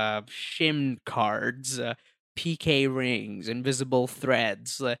cards, shimmed cards, PK rings, invisible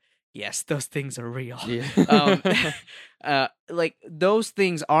threads. Yes, those things are real. um, Yeah. like those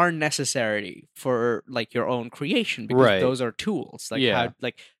things are necessary for like your own creation because Right. those are tools. Like Yeah. how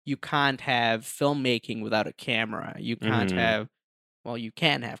like you can't have filmmaking without a camera. You can't Mhm. have well, you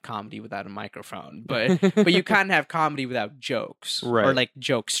can have comedy without a microphone, but you can't have comedy without jokes or Right. like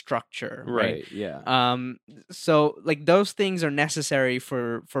joke structure, right? Right. Yeah. So like those things are necessary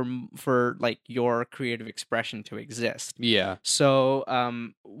for like your creative expression to exist. Yeah. So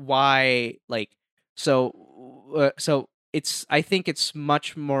why like so it's I think it's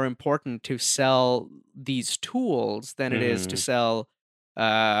much more important to sell these tools than it is to Mhm. sell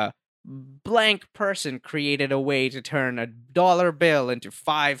blank person created a way to turn $1 bill into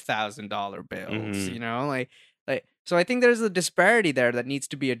 $5,000 bills, Mhm. you know, like so I think there's a disparity there that needs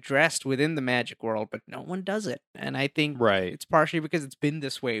to be addressed within the magic world, but no one does it, and I think Right. it's partially because it's been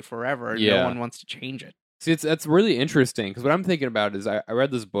this way forever and no Yeah. one wants to change it. See, that's really interesting because what I'm thinking about is I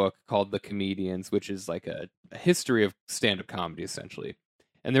read this book called The Comedians, which is like a history of stand-up comedy essentially.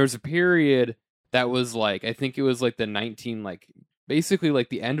 And there was a period that was like I think it was like the 19 like basically like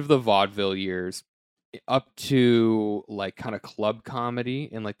the end of the vaudeville years up to like kind of club comedy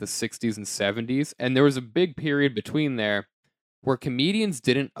in like the 60s and 70s, and there was a big period between there where comedians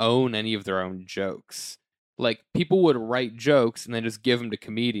didn't own any of their own jokes. Like people would write jokes and then just give them to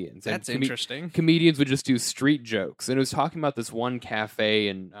comedians. And That's interesting. comedians would just do street jokes. And it was talking about this one cafe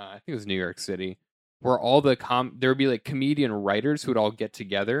in I think it was New York City, where all the there would be like comedian writers who would all get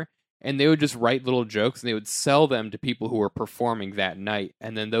together and they would just write little jokes and they would sell them to people who were performing that night,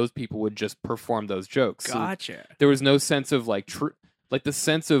 and then those people would just perform those jokes. So Gotcha. there was no sense of like like the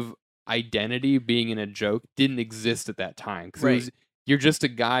sense of identity being in a joke didn't exist at that time because Right. you're just a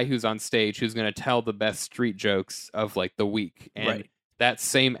guy who's on stage who's going to tell the best street jokes of like the week, and Right. that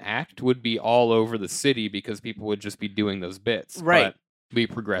same act would be all over the city because people would just be doing those bits. Right. But we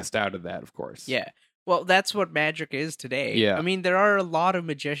progressed out of that, of course. Yeah. Well, that's what magic is today. Yeah. I mean, there are a lot of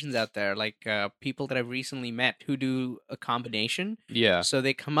magicians out there, like people that I've recently met who do a combination. Yeah. So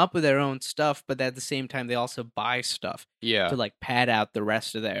they come up with their own stuff, but at the same time, they also buy stuff Yeah. to like pad out the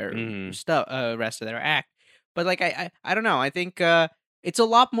rest of their Mhm. stuff, rest of their act. But like, I don't know. I think it's a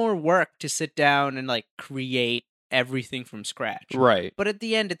lot more work to sit down and like create everything from scratch. Right. But at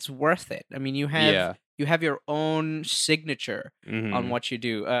the end, it's worth it. I mean, you have your own signature on Mhm. what you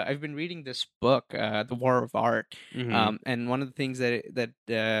do. I've been reading this book, The War of Art, Mhm. and one of the things that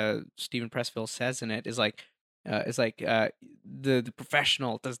Stephen Pressfield says in it is like, the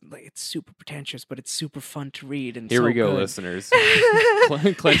professional does like it's super pretentious, but it's super fun to read. And Here so we go, good. listeners.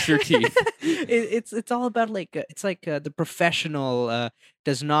 Clench your teeth. It's all about like it's like the professional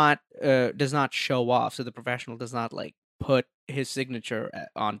does not show off, so the professional does not like put his signature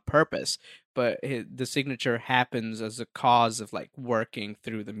on purpose, but the signature happens as a cause of like working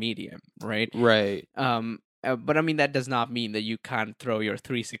through the medium, right? Right. But I mean that does not mean that you can't throw your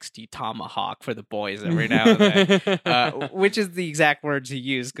 360 tomahawk for the boys every now and then, which is the exact words he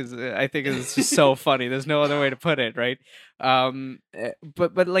used because I think it's just so funny. There's no other way to put it, right?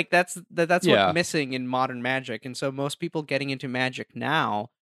 But like that's Yeah. what's missing in modern magic, and so most people getting into magic now,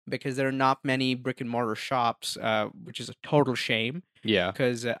 because there are not many brick and mortar shops, which is a total shame. Yeah.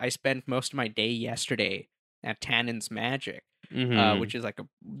 Because I spent most of my day yesterday at Tannen's Magic, Mhm. which is like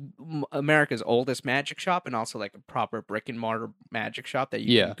America's oldest magic shop and also like a proper brick and mortar magic shop that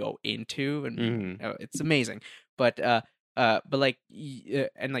you Yeah. can go into, and Mhm. it's amazing. But But like,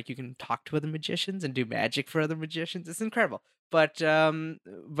 and like you can talk to other magicians and do magic for other magicians. It's incredible. But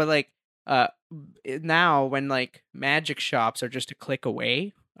like, now when like magic shops are just a click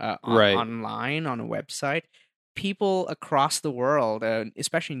away, Right. online on a website, people across the world,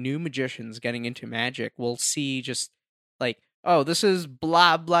 especially new magicians getting into magic, will see just like, oh, this is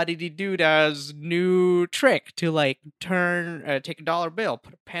blah blah dee dooda's new trick to like take a dollar bill,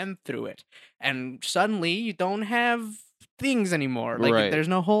 put a pen through it, and suddenly you don't have things anymore. Like Right. there's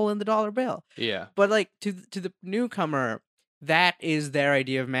no hole in the dollar bill. Yeah. But like to the newcomer, that is their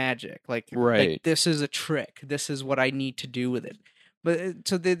idea of magic. Like Right. this is a trick. This is what I need to do with it. But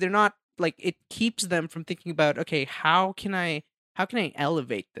so they're not like, it keeps them from thinking about, okay, how can I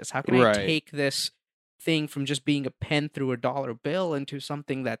elevate this? How can I Right. take this thing from just being a pen through a dollar bill into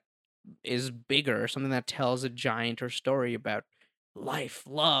something that is bigger, something that tells a gianter story about life,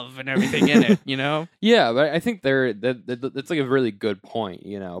 love, and everything in it, you know? Yeah, but I think that's like a really good point,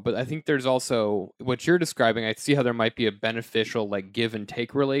 But I think there's also what you're describing. I see how there might be a beneficial like give and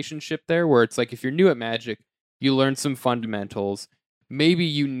take relationship there, where it's like if you're new at magic, you learn some fundamentals. Maybe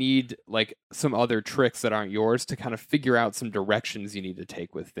you need like some other tricks that aren't yours to kind of figure out some directions you need to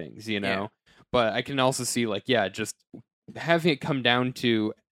take with things, Yeah. But I can also see like, yeah, just having it come down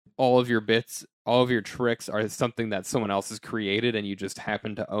to all of your bits, all of your tricks are something that someone else has created, and you just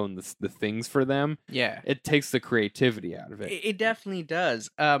happen to own the things for them. Yeah. It takes the creativity out of it. It definitely does.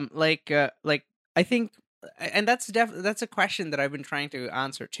 Like I think, and that's a question that I've been trying to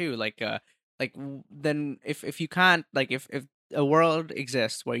answer too. Then if you can't, like if a world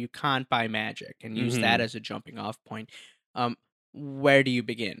exists where you can't buy magic and use that Mhm. as a jumping off point, where do you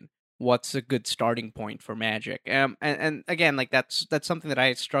begin? What's a good starting point for magic? And again, like that's something that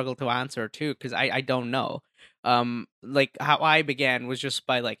I struggle to answer too, because I don't know. Like how I began was just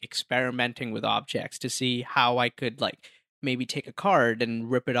by like experimenting with objects to see how I could like maybe take a card and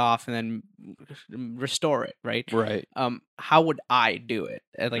rip it off and then restore it, right? Right. How would I do it?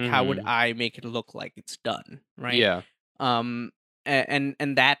 Like how would Mhm. I make it look like it's done, right? Yeah. And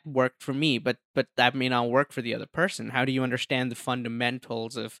that worked for me, but that may not work for the other person. How do you understand the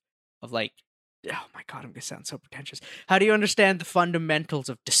fundamentals of like, oh my god, I'm gonna sound so pretentious. How do you understand the fundamentals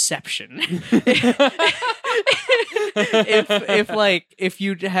of deception? if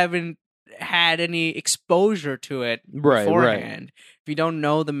you haven't had any exposure to it Right, right. beforehand, if you don't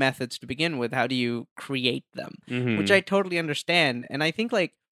know the methods to begin with, how do you create them? Mhm. Which I totally understand, and I think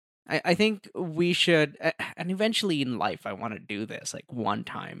like I think we should, and eventually in life, I want to do this like one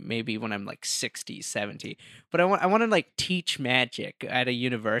time, maybe when I'm like 60, 70. But I want to like teach magic at a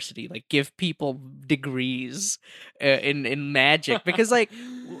university, like give people degrees in magic, because like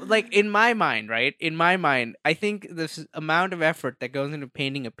in my mind, right? In my mind, I think this amount of effort that goes into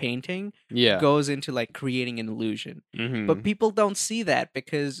painting a painting Yeah. goes into like creating an illusion. Mhm. But people don't see that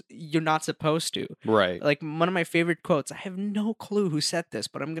because you're not supposed to. Right. Like one of my favorite quotes, I have no clue who said this,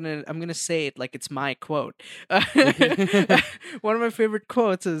 but I'm gonna say it like it's my quote. One of my favorite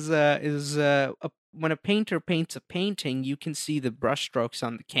quotes is when a painter paints a painting, you can see the brushstrokes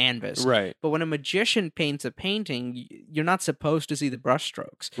on the canvas. Right. But when a magician paints a painting, you're not supposed to see the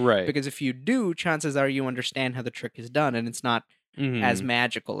brushstrokes. Right. Because if you do, chances are you understand how the trick is done, and it's not as Mhm.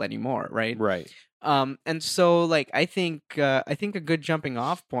 magical anymore, right? Right. And so like I think a good jumping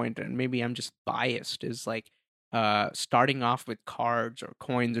off point, and maybe I'm just biased, is like starting off with cards or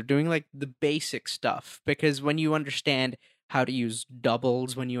coins or doing like the basic stuff, because when you understand how to use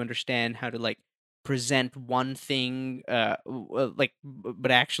doubles, when you understand how to like present one thing but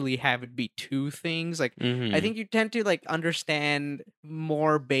actually have it be two things, like I Mhm. think you tend to like understand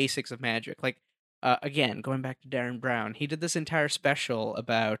more basics of magic. Like again, going back to Darren Brown, he did this entire special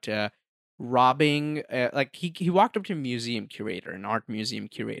about robbing, like he walked up to a museum curator, an art museum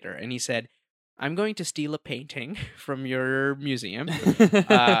curator, and he said, I'm going to steal a painting from your museum.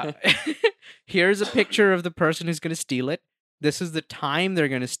 Here's a picture of the person who's going to steal it. This is the time they're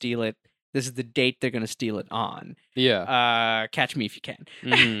going to steal it. This is the date they're going to steal it on. Yeah. Catch me if you can.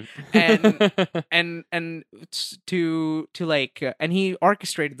 Mhm. And to like, and he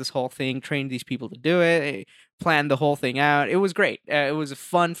orchestrated this whole thing, trained these people to do it, planned the whole thing out. It was great. It was a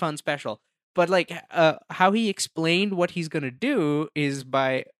fun special. But like, how he explained what he's gonna do is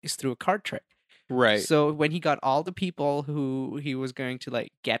through a card trick. Right. So when he got all the people who he was going to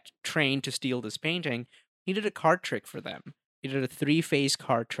like get trained to steal this painting, he did a card trick for them. He did a 3-phase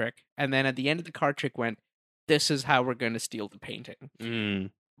card trick, and then at the end of the card trick went, "This is how we're going to steal the painting." Mm.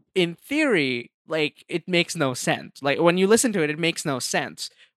 In theory, like it makes no sense. Like when you listen to it, it makes no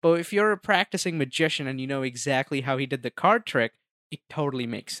sense. But if you're a practicing magician and you know exactly how he did the card trick, it totally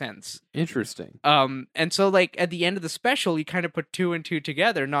makes sense. Interesting. And so like at the end of the special, you kind of put 2 and 2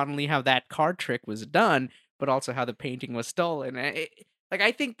 together, not only how that card trick was done, but also how the painting was stolen. Like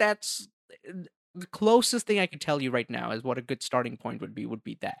I think that's the closest thing I could tell you right now is what a good starting point would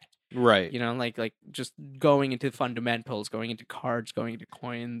be that. Right. You know, like just going into fundamentals, going into cards, going into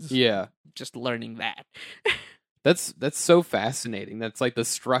coins, Yeah. just learning that. That's so fascinating. That's like the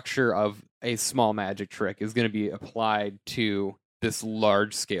structure of a small magic trick is going to be applied to this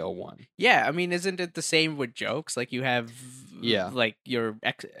large scale one. Yeah, I mean, isn't it the same with jokes? Like you have like your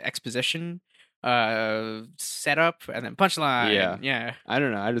exposition setup and then punchline. Yeah. Yeah. I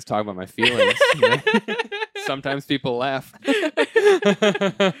don't know. I just talk about my feelings. Sometimes people laugh.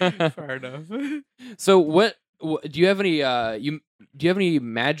 Fair enough. So what do you have any do you have any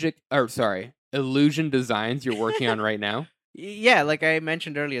magic or sorry, illusion designs you're working on right now? Yeah, like I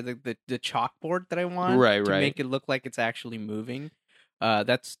mentioned earlier, the chalkboard that I want to make it look like it's actually moving.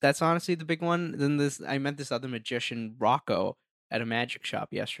 That's honestly the big one. Then I met this other magician, Rocco, at a magic shop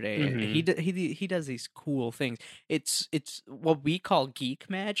yesterday. Mhm. He does these cool things. It's what we call geek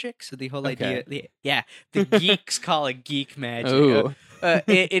magic. So the whole idea, the geeks call it geek magic. Ooh.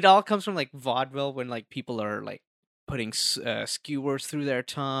 It all comes from like vaudeville when like people are like putting skewers through their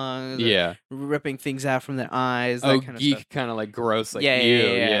tongues, Yeah, ripping things out from their eyes. That kind of geek, stuff. kind of like gross, like Yeah, you.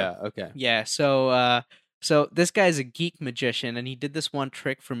 yeah. Okay. Yeah. So this guy's a geek magician, and he did this one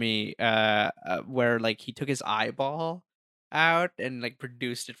trick for me, where like he took his eyeball out and like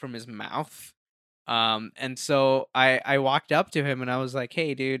produced it from his mouth. And so I walked up to him and I was like,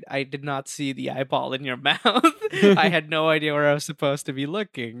 "Hey, dude, I did not see the eyeball in your mouth. I had no idea where I was supposed to be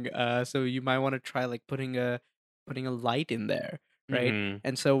looking. So you might want to try like putting a light in there." Right. Mhm.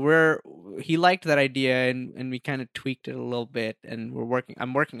 And so he liked that idea and we kind of tweaked it a little bit and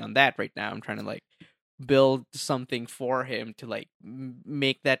I'm working on that right now. I'm trying to like build something for him to like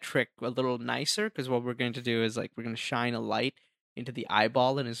make that trick a little nicer, because what we're going to do is like we're going to shine a light into the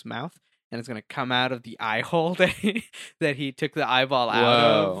eyeball in his mouth, and it's going to come out of the eye hole that he took the eyeball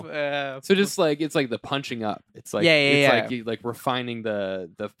out of. So just like it's like the punching up. It's like like you like refining the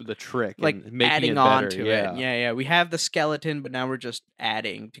trick, like and making adding it on better. to it. Yeah. We have the skeleton, but now we're just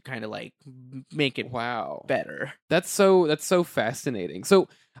adding to kind of like make it better. That's so fascinating. So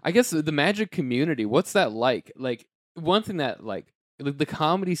I guess the magic community, what's that like? Like one thing that like the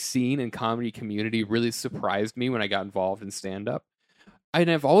comedy scene and comedy community really surprised me when I got involved in stand up. And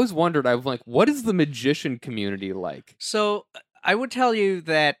I've always wondered, I'm like, what is the magician community like? So I would tell you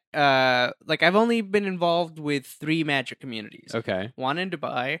that like I've only been involved with 3 magic communities. Okay. One in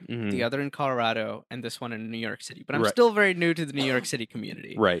Dubai, Mhm. the other in Colorado, and this one in New York City. But I'm Right. still very new to the New York City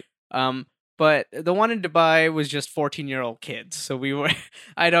community. Right. But the one in Dubai was just 14-year-old kids. So we were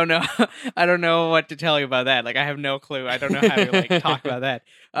I don't know I don't know what to tell you about that. Like I have no clue. I don't know how to like talk about that.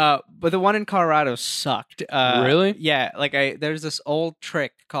 But the one in Colorado sucked. Really? Yeah, like there's this old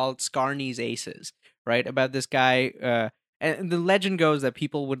trick called Scarney's Aces, right? About this guy and the legend goes that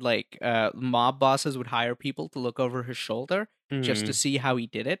people would like mob bosses would hire people to look over his shoulder just to Mhm. see how he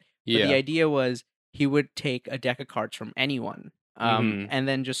did it. But Yeah. the idea was he would take a deck of cards from anyone. Mhm. And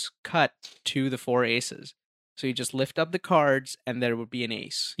then just cut to the 4 aces. So you just lift up the cards, and there would be an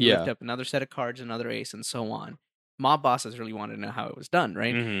ace. You lift Yeah. up another set of cards, another ace, and so on. Mob bosses really wanted to know how it was done,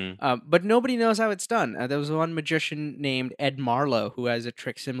 right? Mhm. But nobody knows how it's done. There was one magician named Ed Marlowe who has a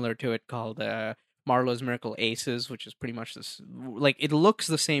trick similar to it called Marlowe's Miracle Aces, which is pretty much this. Like it looks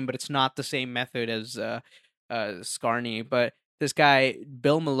the same, but it's not the same method as Scarney. But this guy,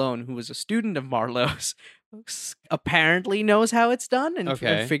 Bill Malone, who was a student of Marlowe's, apparently knows how it's done and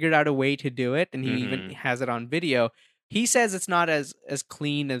Okay. figured out a way to do it, and he even Mhm. has it on video. He says it's not as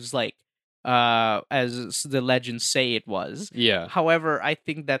clean as like as the legends say it was. Yeah. However, I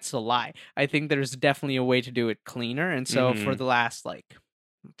think that's a lie. I think there's definitely a way to do it cleaner, and so for Mhm. the last like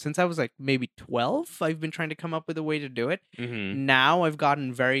since I was like maybe 12, I've been trying to come up with a way to do it. Mhm. Now I've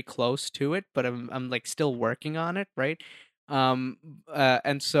gotten very close to it, but I'm like still working on it, right?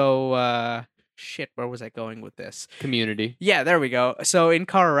 And so shit, where was I going with this? Community. Yeah, there we go. So in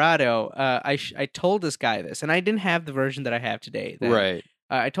Colorado, I told this guy this, and I didn't have the version that I have today. Right.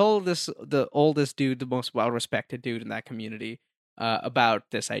 I told the oldest dude, the most well respected dude in that community, about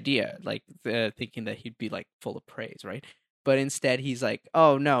this idea, like thinking that he'd be like full of praise, right? But instead, he's like,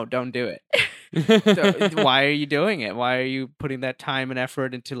 "Oh no, don't do it. Why are you doing it? Why are you putting that time and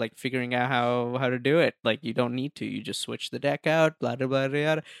effort into like figuring out how to do it? Like you don't need to. You just switch the deck out, blah blah blah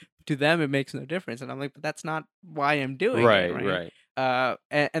blah." To them, it makes no difference, and I'm like, "But that's not why I'm doing it, right?"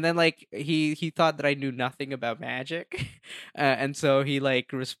 And then like he thought that I knew nothing about magic, and so he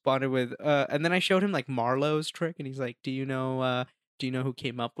like responded with, and then I showed him like Marlowe's trick, and he's like, "Do you know do you know who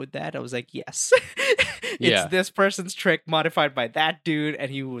came up with that? I was like, yes. Yeah. It's this person's trick modified by that dude,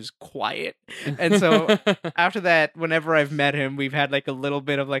 and he was quiet. And so after that, whenever I've met him, we've had like a little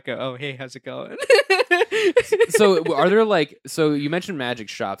bit of like oh, hey, how's it going? So are there like, so you mentioned magic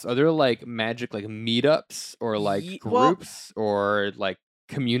shops, are there like magic like meetups or like Well, groups or like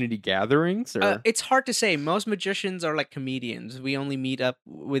community gatherings or it's hard to say. Most magicians are like comedians. We only meet up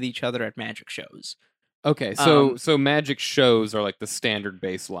with each other at magic shows. okay, so magic shows are like the standard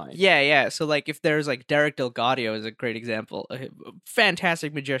baseline. Yeah. So like if there's like Derek Delgadio is a great example. A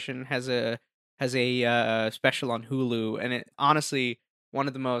fantastic magician, has a special on Hulu, and it honestly one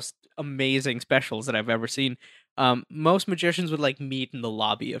of the most amazing specials that I've ever seen. Most magicians would like meet in the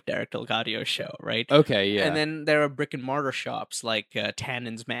lobby of Derek Delgadio's show, right? Okay, yeah. And then there are brick and mortar shops like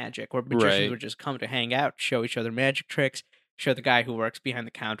Tannen's Magic, where magicians Right. would just come to hang out, show each other magic tricks, show the guy who works behind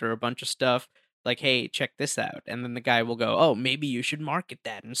the counter a bunch of stuff. Like, hey, check this out. And then the guy will go, oh, maybe you should market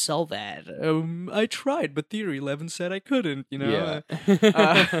that and sell that. I tried, but Theory 11 said I couldn't, you know?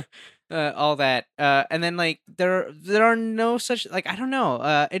 Yeah. All that. And then, like, there are no such, like, I don't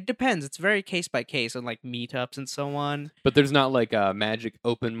know. It depends. It's very case by case on, like, meetups and so on. But there's not like a magic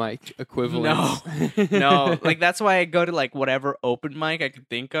open mic equivalent. No. Like, that's why I go to, like, whatever open mic I could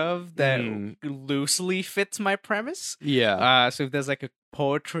think of that loosely fits my premise. Yeah. So if there's, like, a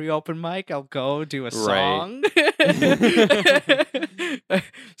poetry open mic, I'll go do a Right. song.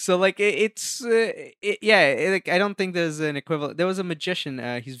 So like like I don't think there's an equivalent. There was a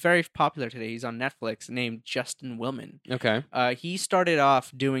magician, he's very popular today, he's on Netflix, named Justin Willman. Okay. He started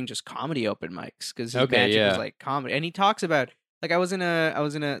off doing just comedy open mics because his Okay, magic yeah. was like comedy, and he talks about like there's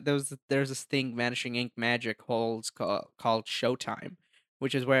this thing Vanishing Ink Magic holds called Showtime,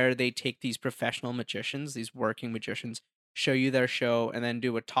 which is where they take these professional magicians, these working magicians, show you their show, and then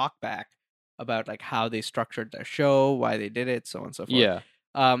do a talk back about like how they structured their show, why they did it, so on and so forth. Yeah.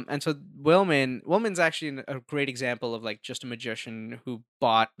 And so Willman's actually a great example of like just a magician who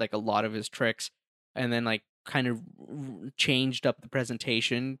bought like a lot of his tricks and then like kind of changed up the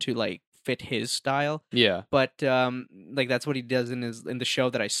presentation to like fit his style. Yeah. But like that's what he does in the show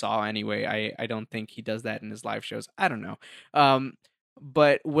that I saw anyway. I don't think he does that in his live shows. I don't know.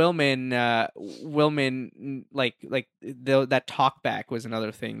 But Willman, that talk back was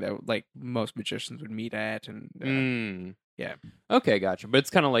another thing that like most magicians would meet at, and yeah. Okay, gotcha. But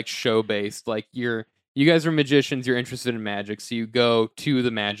it's kind of like show based. Like you guys are magicians. You're interested in magic, so you go to the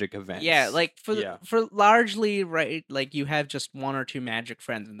magic events. Yeah, like for largely right. Like you have just one or two magic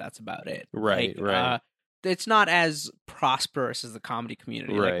friends, and that's about it. Right, like, right. It's not as prosperous as the comedy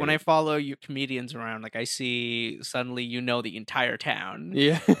community. Like when Right. I follow you comedians around, like I see suddenly the entire town.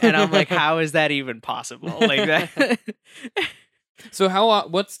 Yeah. And I'm like, how is that even possible? Like that. So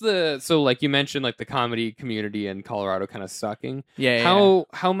so like you mentioned like the comedy community in Colorado kind of sucking. Yeah.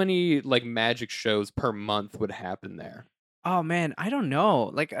 How many like magic shows per month would happen there? Oh man, I don't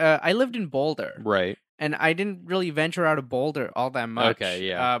know. Like I lived in Boulder. Right. And I didn't really venture out of Boulder all that much. Okay,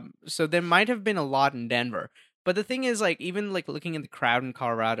 yeah. So there might have been a lot in Denver. But the thing is, like, even like looking at the crowd in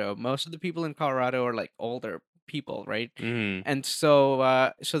Colorado, most of the people in Colorado are like older people, right? Mm. And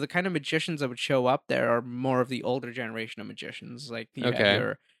so, so the kind of magicians that would show up there are more of the older generation of magicians. Like you have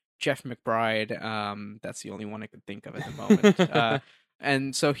your Jeff McBride. That's the only one I could think of at the moment.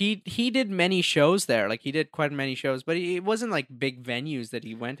 And so he did many shows there. Like he did quite many shows, but it wasn't like big venues that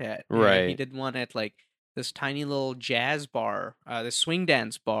he went at. Right. He did one at like this tiny little jazz bar, the swing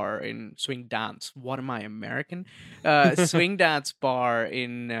dance bar in swing dance. What am I, American? Swing dance bar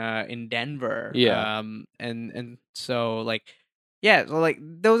in Denver. Yeah. And so like, yeah, so like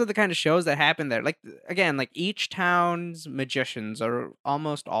those are the kind of shows that happen there. Like again, like each town's magicians are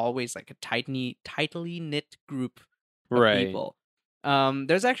almost always like a tightly knit group of Right. people.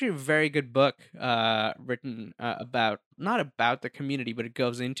 There's actually a very good book written about, not about the community, but it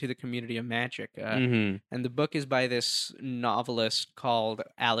goes into the community of magic. Mhm. And the book is by this novelist called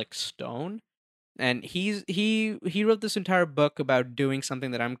Alex Stone. And he wrote this entire book about doing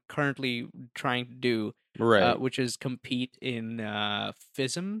something that I'm currently trying to do, Right. which is compete in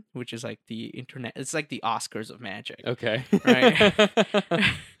FISM, which is like the internet. It's like the Oscars of magic. Okay. Right.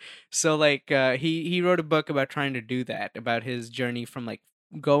 So like he wrote a book about trying to do that, about his journey from like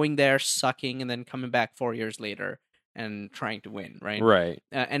going there, sucking, and then coming back 4 years later and trying to win, right? Right.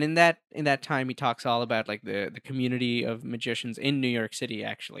 And in that time, he talks all about like the community of magicians in New York City,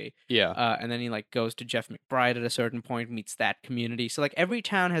 actually. Yeah. And then he like goes to Jeff McBride at a certain point, meets that community. So like every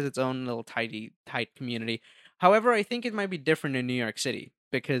town has its own little tight community. However, I think it might be different in New York City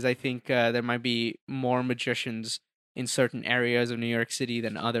because I think there might be more magicians in certain areas of New York City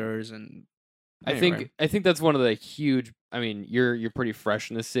than others, and I think that's one of the huge I mean, you're pretty fresh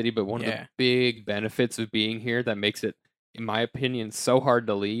in the city, but one of the big benefits of being here that makes it, in my opinion, so hard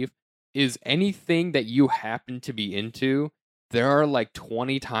to leave is anything that you happen to be into. There are like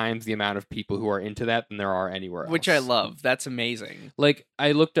 20 times the amount of people who are into that than there are anywhere else. Which I love. That's amazing. Like,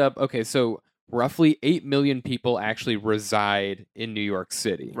 I looked up, okay, so roughly 8 million people actually reside in New York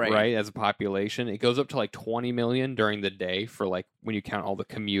City, right? As a population. It goes up to like 20 million during the day for like when you count all the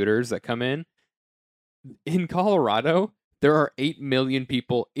commuters that come in. In Colorado, there are 8 million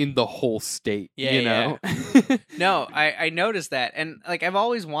people in the whole state, you know? Yeah. No, I noticed that. And like, I've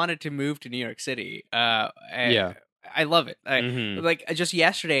always wanted to move to New York City. I love it. Like just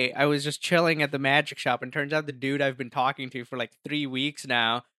yesterday, I was just chilling at the magic shop, and turns out the dude I've been talking to for like 3 weeks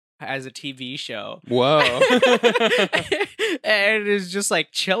now has a TV show. Whoa. And is just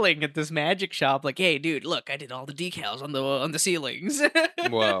like chilling at this magic shop, like, hey, dude, look, I did all the decals on the ceilings.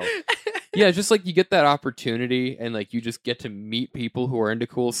 Whoa. Yeah, just like you get that opportunity, and like you just get to meet people who are into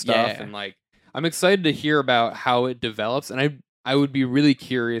cool stuff, and like I'm excited to hear about how it develops, and I would be really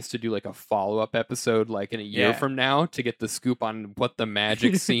curious to do like a follow-up episode like in a year from now to get the scoop on what the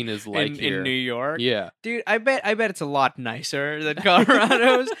magic scene is like here in New York. Yeah. Dude, I bet it's a lot nicer than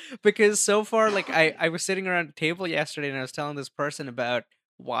Colorado's because so far, like I was sitting around a table yesterday and I was telling this person about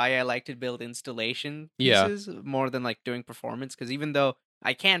why I like to build installation pieces more than like doing performance, because even though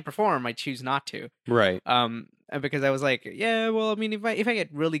I can perform, I choose not to. Right. Because I was like, yeah, well, I mean, if I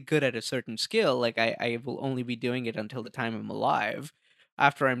get really good at a certain skill, like I will only be doing it until the time I'm alive.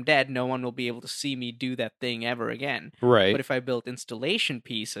 After I'm dead, no one will be able to see me do that thing ever again. Right. But if I build installation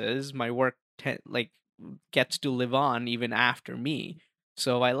pieces, my work gets to live on even after me.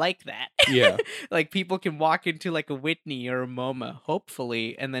 So I like that. Yeah. Like people can walk into like a Whitney or a MoMA,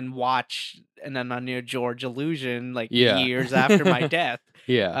 hopefully, and then watch and then on your George Illusion like years after my death.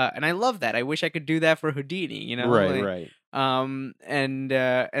 Yeah. And I love that. I wish I could do that for Houdini, you know? Right, like, and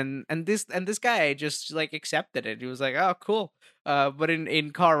this guy just like accepted it. He was like, "Oh, cool." But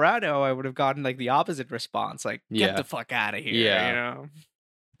in Colorado, I would have gotten like the opposite response, like, "Get the fuck out of here!" Yeah. You know.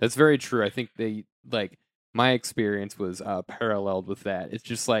 That's very true. I think they like my experience was paralleled with that. It's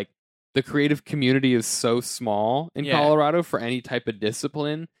just like the creative community is so small in Colorado for any type of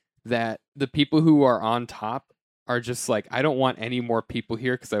discipline that the people who are on top are just like, I don't want any more people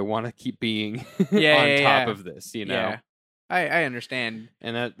here because I want to keep being on top of this, you know? Yeah. I understand.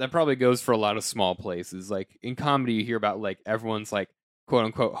 And that probably goes for a lot of small places. Like in comedy, you hear about like everyone's like quote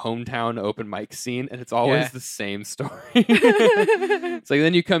unquote hometown open mic scene, and it's always the same story. It's like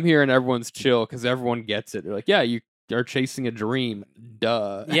then you come here and everyone's chill because everyone gets it. They're like, yeah, you are chasing a dream.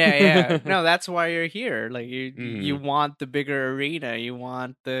 Duh. Yeah. No, that's why you're here. Like you want the bigger arena. You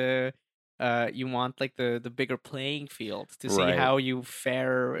want the like the bigger playing field to see how you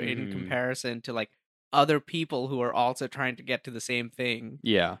fare in comparison to like other people who are also trying to get to the same thing.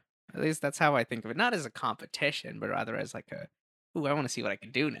 Yeah. At least that's how I think of it. Not as a competition, but rather as like ooh, I want to see what I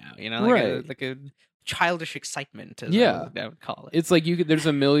can do now. You know, like a childish excitement, as I would call it. It's like there's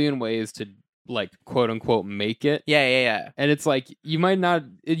a million ways to like quote unquote make it. Yeah. And it's like you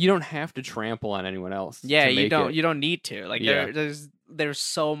don't have to trample on anyone else. Yeah, you don't need to. Like there's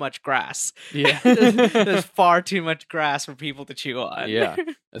so much grass. Yeah. there's far too much grass for people to chew on. Yeah.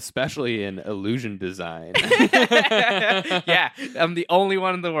 Especially in illusion design. Yeah. I'm the only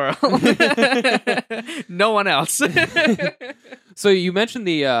one in the world. No one else. So you mentioned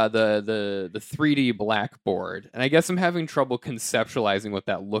the 3D blackboard, and I guess I'm having trouble conceptualizing what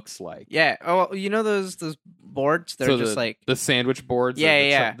that looks like. Yeah. Oh, you know those boards? They're just like the sandwich boards.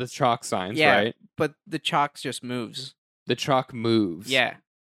 Yeah. The chalk signs, right? But the chalk just moves. The chalk moves. Yeah.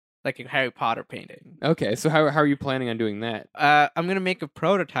 Like a Harry Potter painting. Okay, so how are you planning on doing that? I'm gonna make a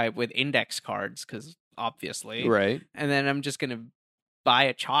prototype with index cards, because obviously, right? And then I'm just gonna buy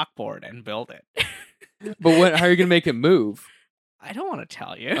a chalkboard and build it. But how are you gonna make it move? I don't want to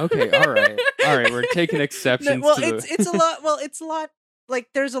tell you. Okay, all right. We're taking exceptions. It's a lot. Well, it's a lot. Like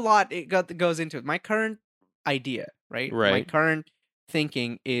there's a lot that goes into it. My current idea, right? My current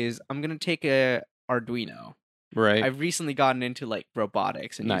thinking is I'm gonna take a Arduino. Right. I've recently gotten into like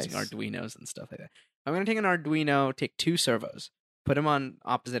robotics and using Arduinos and stuff like that. I'm going to take an Arduino, take 2 servos, put them on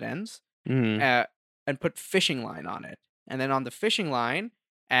opposite ends, and put fishing line on it. And then on the fishing line,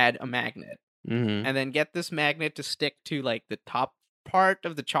 add a magnet. And then get this magnet to stick to like the top part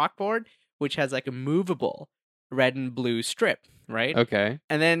of the chalkboard, which has like a movable red and blue strip, right? Okay.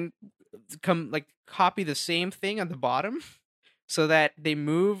 And then copy the same thing on the bottom. So that they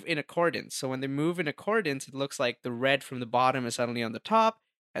move in accordance. So when they move in accordance, it looks like the red from the bottom is suddenly on the top,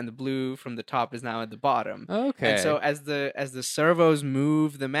 and the blue from the top is now at the bottom. Okay. And so as the servos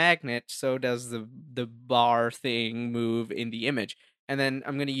move the magnet, so does the bar thing move in the image. And then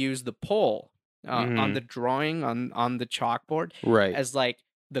I'm going to use the pole on the drawing on the chalkboard right. as like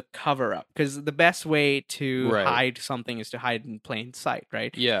the cover up, because the best way to Right. hide something is to hide in plain sight,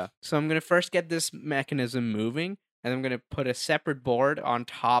 right? Yeah. So I'm going to first get this mechanism moving, and I'm going to put a separate board on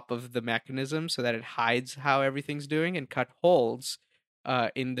top of the mechanism so that it hides how everything's doing, and cut holes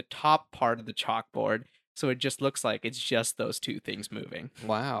in the top part of the chalkboard so it just looks like it's just those two things moving.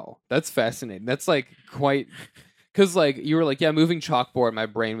 Wow. That's fascinating. That's like quite. Because, like, you were like, yeah, moving chalkboard. My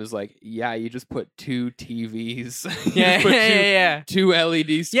brain was like, yeah, you just put two TVs. Yeah. Two LED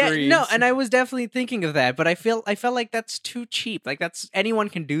screens. Yeah, no, and I was definitely thinking of that, but I felt like that's too cheap. Like, that's anyone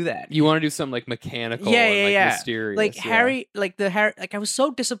can do that. You want to do something like mechanical Yeah, and like yeah. mysterious. Like yeah. Harry, like I was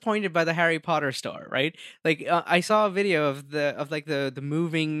so disappointed by the Harry Potter store, right? Like I saw a video of the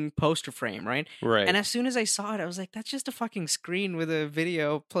moving poster frame, right? Right. And as soon as I saw it, I was like, that's just a fucking screen with a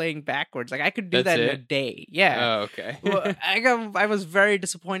video playing backwards. Like I could do That's that in it? a day. Yeah. Oh, okay. Well, I was very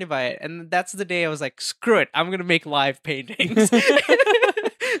disappointed by it, and that's the day I was like, screw it, I'm gonna make live paintings.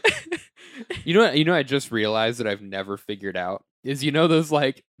 You know, I just realized that I've never figured out is those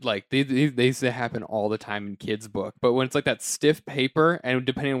like they say happen all the time in kids' book, but when it's like that stiff paper, and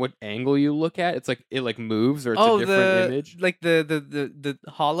depending on what angle you look at, it's like it like moves or it's a different image. Like the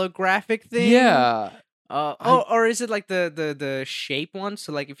holographic thing. Yeah. Or is it like the shape one?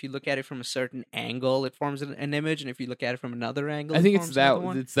 So like if you look at it from a certain angle, it forms an image, and if you look at it from another angle, I think it it's forms that another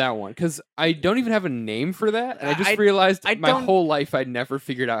one? it's that one, because I don't even have a name for that, and I just I realized my don't- whole life I'd never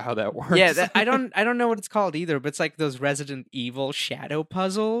figured out how that works. Yeah, I don't know what it's called either, but it's like those Resident Evil shadow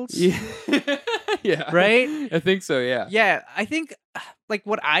puzzles. yeah. Yeah. Right? I think so. Yeah. Yeah, I think like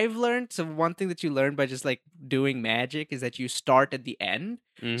what I've learned, so one thing that you learn by just like doing magic is that you start at the end.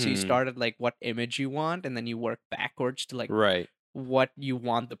 So you Mhm. start at like what image you want, and then you work backwards to like Right. what you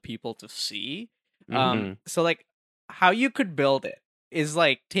want the people to see. Mhm. So like how you could build it is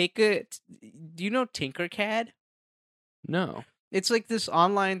like do you know Tinkercad? No. It's like this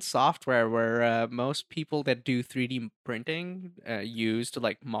online software where most people that do 3D printing use to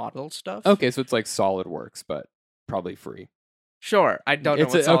like model stuff. Okay, so it's like SolidWorks, but probably free. Sure, I don't know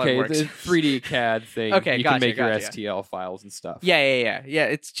It's what SolidWorks it's a 3D CAD thing. Okay, you can gotcha, make your gotcha. STL files and stuff. Yeah.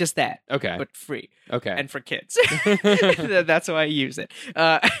 It's just that, Okay. but free Okay. and for kids. That's why I use it.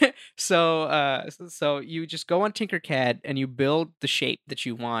 So you just go on Tinkercad and you build the shape that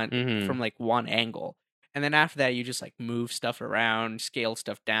you want Mhm. from like one angle, and then after that you just like move stuff around, scale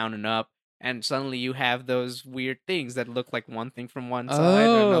stuff down and up, and suddenly you have those weird things that look like one thing from one side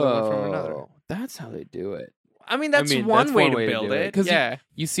and another one from another. Oh, that's how they do it. I mean, that's that's one way one to way to build do it, it. 'cause Yeah.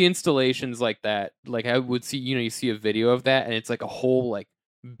 You see installations like that. Like I would see, you see a video of that, and it's like a whole like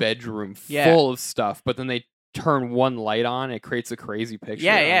bedroom Yeah. full of stuff. But then they turn one light on, it creates a crazy picture.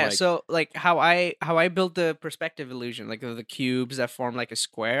 Yeah, I'm yeah. like, So like how I built the perspective illusion, like of the cubes that form like a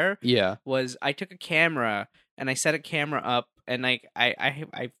square, yeah. was I took a camera and I set a camera up, and like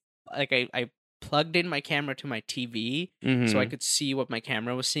I plugged in my camera to my TV so I Mhm. could see what my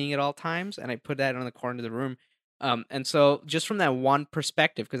camera was seeing at all times, and I put that on the corner of the room. And so just from that one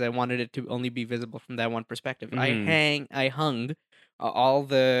perspective, because I wanted it to only be visible from that one perspective, Mhm. I hung all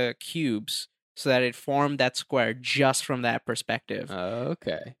the cubes so that it formed that square just from that perspective,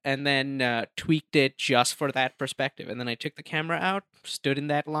 Okay. and then tweaked it just for that perspective. And then I took the camera out, stood in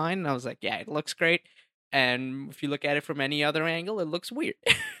that line, and I was like, yeah, it looks great. And if you look at it from any other angle, it looks weird.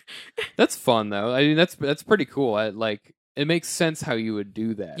 That's fun though. I mean, that's pretty cool. It makes sense how you would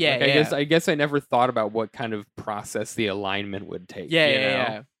do that. Yeah, Like, yeah. I guess I never thought about what kind of process the alignment would take. Yeah, you yeah,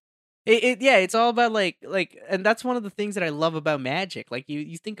 know? yeah. It's all about like, and that's one of the things that I love about magic. Like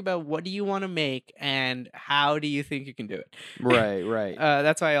you think about what do you want to make and how do you think you can do it. Right, right.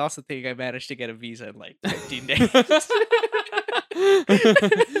 That's why I also think I managed to get a visa in like 15 days.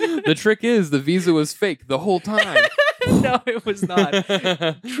 The trick is the visa was fake the whole time. No, it was not.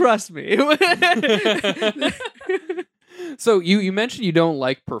 Trust me. So you mentioned you don't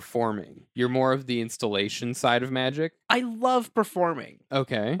like performing. You're more of the installation side of magic. I love performing.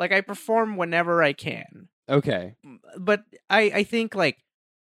 Okay. Like I perform whenever I can. Okay. But I think like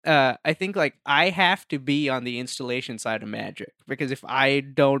I have to be on the installation side of magic, because if I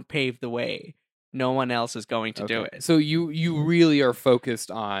don't pave the way, no one else is going to do Okay. it. So you really are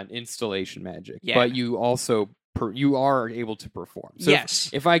focused on installation magic, Yeah. but you also you are able to perform. So Yes.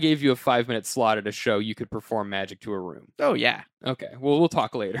 if I gave you a 5-minute slot at a show, you could perform magic to a room. Oh yeah. Okay. Well, we'll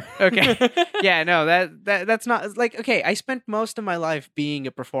talk later. Okay. Yeah, no, that's not like, okay, I spent most of my life being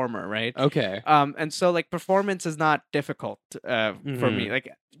a performer, right? Okay. And so like performance is not difficult for me. Mhm. Like,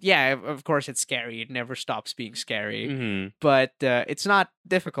 yeah, of course it's scary. It never stops being scary, Hmm. but it's not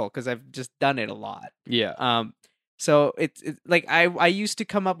difficult because I've just done it a lot. Yeah. So it's like I used to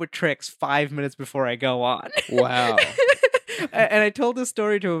come up with tricks 5 minutes before I go on. Wow. And I told this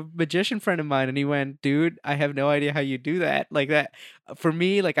story to a magician friend of mine, and he went, "Dude, I have no idea how you do that. Like that for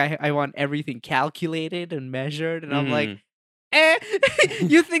me, like I want everything calculated and measured." And I'm like, Mhm.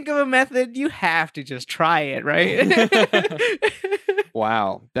 you think of a method, you have to just try it, right?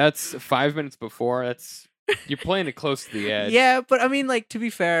 Wow. That's 5 minutes before. You're playing it close to the edge. Yeah, but I mean, like, to be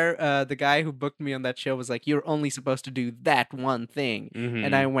fair, the guy who booked me on that show was like, "You're only supposed to do that one thing," Mhm.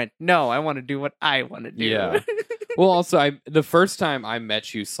 and I went, "No, I want to do what I want to do." Yeah. Well, also, the first time I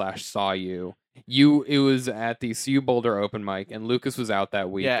met you / saw you, it was at the CU Boulder open mic, and Lucas was out that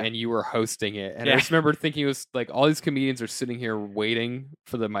week, Yeah. and you were hosting it. And Yeah. I just remember thinking it was like all these comedians are sitting here waiting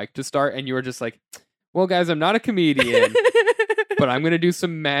for the mic to start, and you were just like, "Well, guys, I'm not a comedian, but I'm gonna do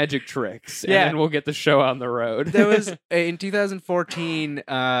some magic tricks, and Yeah. then we'll get the show on the road." There was in 2014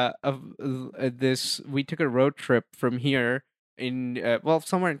 we took a road trip from here in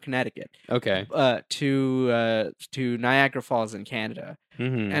somewhere in Connecticut Okay. to Niagara Falls in Canada.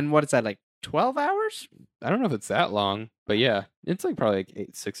 Mhm. And what is that, like 12 hours? I don't know if it's that long, but yeah, it's like probably like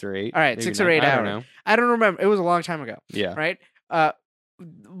 6 or 8. All right, maybe 6 or 9. 8 I don't hours. know. I don't remember. It was a long time ago, Yeah. right?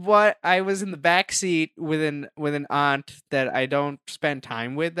 What I was in the back seat with an aunt that I don't spend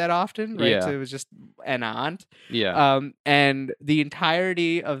time with that often, right? Yeah. So it was just an aunt. Yeah. And the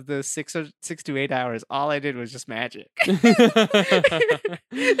entirety of the 6 to 8 hours, all I did was just magic.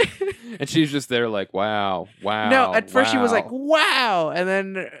 And she's just there like, wow. No, at first she was like, wow. "Wow," and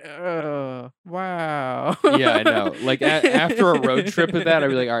then, "Wow." Yeah, I know. Like after a road trip of that, I'd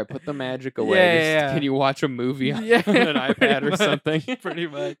be like, all right, put the magic away. Yeah. Can you watch a movie on Yeah. an iPad or something? Pretty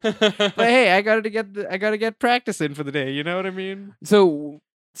much. But hey, I gotta get practice in for the day. You know what I mean?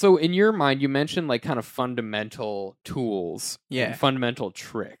 So in your mind, you mentioned like kind of fundamental tools, Yeah. and fundamental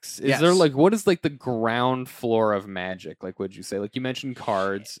tricks. Is there Yes. like what is like the ground floor of magic? Like, what'd you say? Like you mentioned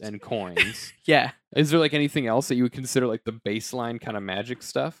cards and coins. Yeah. Is there like anything else that you would consider like the baseline kind of magic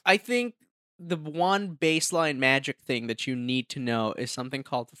stuff? I think the one baseline magic thing that you need to know is something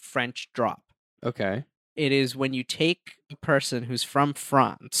called the French drop. Okay. It is when you take a person who's from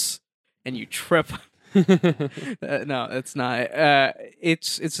France and you trip. No, it's not.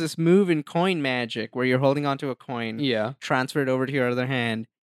 It's this move in coin magic where you're holding onto a coin, Yeah. transfer it over to your other hand,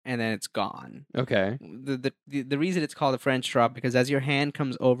 and then it's gone. Okay. The reason it's called a French drop because as your hand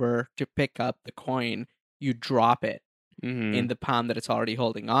comes over to pick up the coin, you drop it Mhm. in the palm that it's already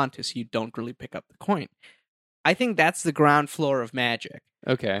holding onto, so you don't really pick up the coin. I think that's the ground floor of magic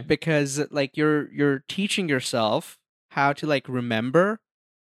Okay. because like you're teaching yourself how to like remember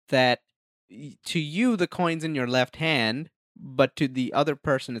that to you the coin's in your left hand, but to the other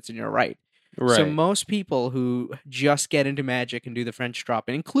person it's in your right. Right. So most people who just get into magic and do the French drop,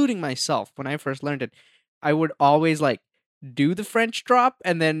 and including myself, when I first learned it, I would always like do the French drop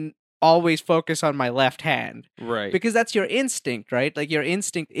and then always focus on my left hand Right. because that's your instinct, right? Like your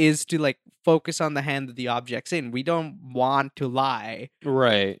instinct is to like focus on the hand that the object's in. We don't want to lie,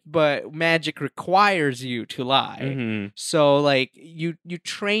 Right. but magic requires you to lie. Mhm. So like you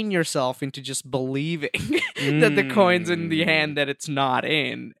train yourself into just believing that the coin's in the hand that it's not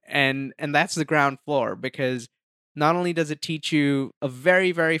in, and that's the ground floor because not only does it teach you a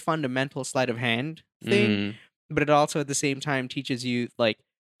very very fundamental sleight of hand thing, Mhm. but it also at the same time teaches you like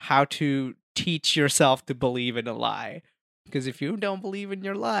how to teach yourself to believe in a lie. Because if you don't believe in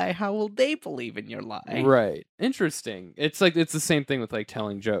your lie, how will they believe in your lie? Right. Interesting. It's the same thing with like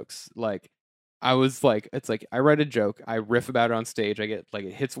telling jokes. Like I was like, it's like I write a joke, I riff about it on stage, I get like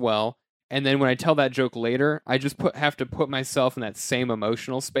it hits well, and then when I tell that joke later, I just have to put myself in that same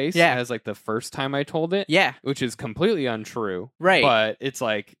emotional space as like the first time I told it. Yeah. Which is completely untrue. Right. But it's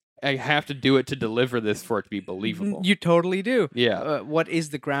like I have to do it to deliver this for it to be believable. You totally do. Yeah. What is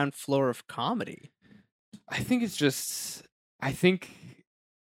the ground floor of comedy? I think it's just I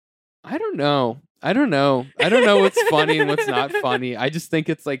don't know. I don't know what's funny and what's not funny. I just think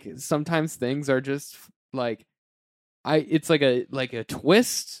it's like sometimes things are just like it's like a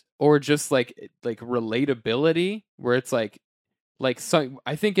twist or just like relatability where it's like so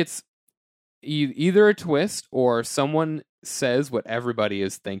I think it's either a twist or someone says what everybody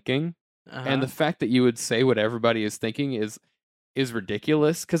is thinking, and the fact that you would say what everybody is thinking is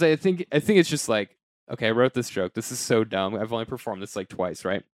ridiculous because I think it's just like Okay, I wrote this joke. This is so dumb. I've only performed this like twice,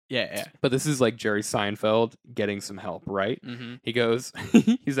 right? Yeah. But this is like Jerry Seinfeld getting some help, right? Mm-hmm. He goes,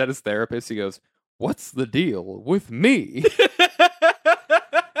 he's at his therapist. He goes, "What's the deal with me?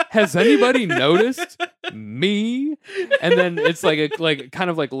 Has anybody noticed me?" And then it's like a kind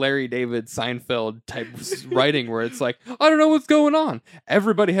of like Larry David Seinfeld type writing where it's like, "I don't know what's going on.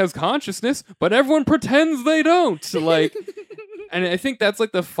 Everybody has consciousness, but everyone pretends they don't." Like, and I think that's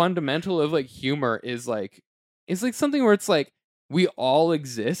like the fundamental of like humor is like, it's like something where it's like we all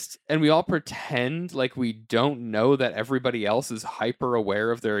exist and we all pretend like we don't know that everybody else is hyper aware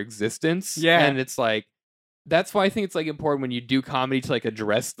of their existence. Yeah. And it's like, that's why I think it's like important when you do comedy to like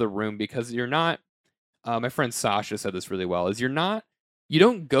address the room, because you're not, my friend Sasha said this really well, is you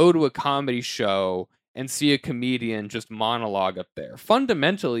don't go to a comedy show and see a comedian just monologue up there.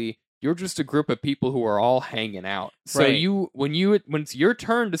 Fundamentally, you're just a group of people who are all hanging out. So Right. when it's your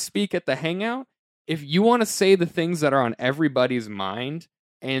turn to speak at the hangout, if you want to say the things that are on everybody's mind,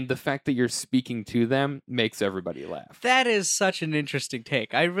 and the fact that you're speaking to them makes everybody laugh. That is such an interesting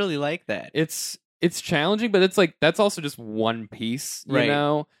take. I really like that. It's challenging, but it's like that's also just one piece, you Right.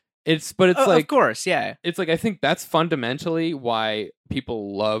 know? But it's like, of course, yeah. it's like I think that's fundamentally why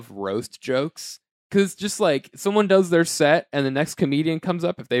people love roast jokes. Because just like someone does their set and the next comedian comes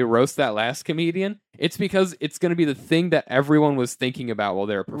up, if they roast that last comedian, it's because it's going to be the thing that everyone was thinking about while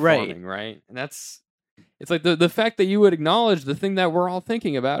they were performing, right? And it's like the fact that you would acknowledge the thing that we're all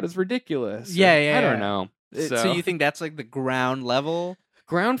thinking about is ridiculous. Yeah, I don't know. So you think that's like the ground level?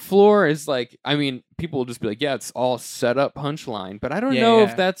 Ground floor is like, I mean, people will just be like, yeah, it's all set up punchline, but I don't know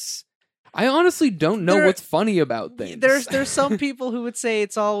if that's. I honestly don't know what's funny about things. There's some people who would say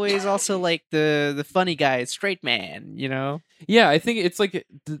it's always also like the funny guy, straight man, you know? Yeah, I think it's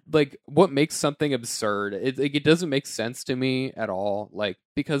like what makes something absurd. It doesn't make sense to me at all. Like,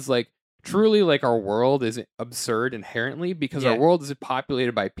 because like truly like our world is absurd inherently because our world is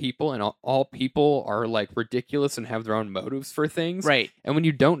populated by people, and all people are like ridiculous and have their own motives for things. Right. And when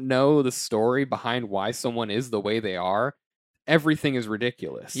you don't know the story behind why someone is the way they are, everything is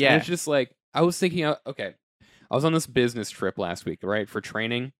ridiculous. Yeah. And it's just like, I was thinking, okay, I was on this business trip last week, right, for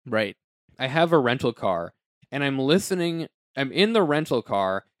training. Right. I have a rental car, and I'm in the rental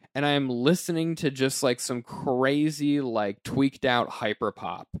car, and I'm listening to just like some crazy, like tweaked out hyper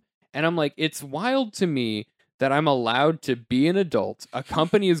pop. And I'm like, it's wild to me that I'm allowed to be an adult. A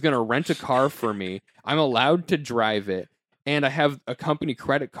company is going to rent a car for me. I'm allowed to drive it, and I have a company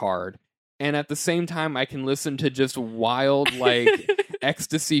credit card. And at the same time, I can listen to just wild, like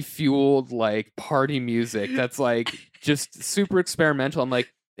ecstasy fueled, like party music that's like just super experimental. I'm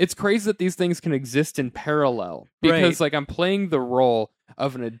like, it's crazy that these things can exist in parallel, because like I'm playing the role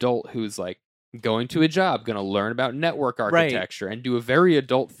of an adult who's like going to a job, going to learn about network architecture and do a very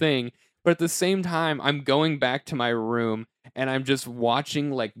adult thing. But at the same time, I'm going back to my room and I'm just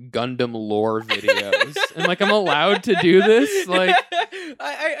watching like Gundam lore videos. And like, I'm allowed to do this. Like,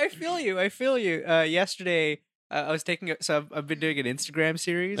 I feel you. I feel you. Yesterday, I was I've been doing an Instagram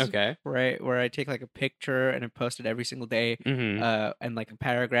series. Okay. Right, where I take like a picture and I post it every single day, and like a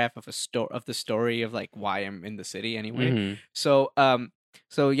paragraph of the story of like why I'm in the city anyway. So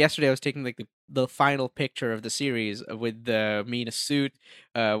yesterday I was taking like the final picture of the series with me in a suit,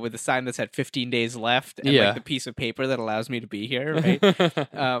 with the sign that said 15 days left, and like the piece of paper that allows me to be here, right?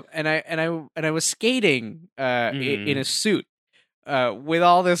 And I was skating in a suit. With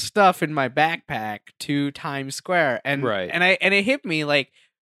all this stuff in my backpack to Times Square, and it hit me like,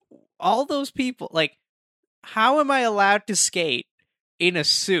 all those people, like, how am I allowed to skate in a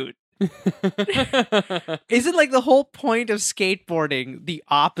suit? Isn't like the whole point of skateboarding the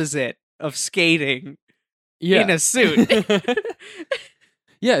opposite of skating in a suit?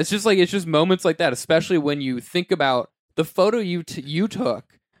 Yeah, it's just moments like that, especially when you think about the photo you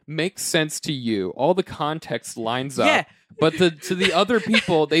took makes sense to you. All the context lines up. Yeah. But to the other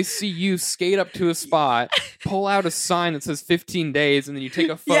people, they see you skate up to a spot, pull out a sign that says 15 days, and then you take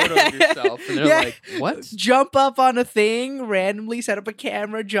a photo of yourself, and they're like, what? Jump up on a thing, randomly set up a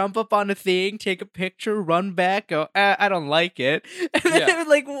camera, jump up on a thing, take a picture, run back, go, I don't like it. And then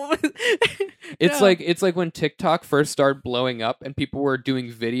like, it's like when TikTok first started blowing up, and people were doing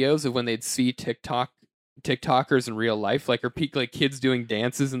videos of when they'd see TikTokers in real life, like kids doing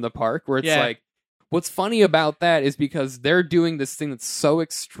dances in the park, where it's like, what's funny about that is because they're doing this thing that's so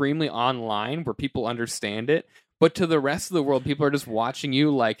extremely online where people understand it, but to the rest of the world, people are just watching you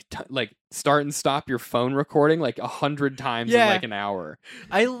like start and stop your phone recording like 100 times in like an hour.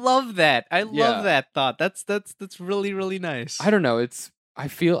 I love that. I love that thought. That's really, really nice. I don't know. I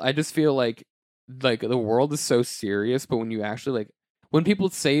just feel like the world is so serious, but when you actually like, when people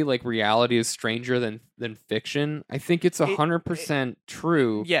say like reality is stranger than fiction, I think it's 100%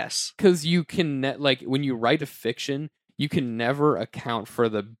 true. Yes. Because you can like when you write a fiction, you can never account for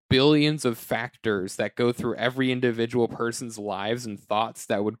the billions of factors that go through every individual person's lives and thoughts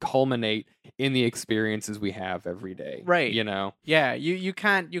that would culminate in the experiences we have every day. Right. You know? Yeah, you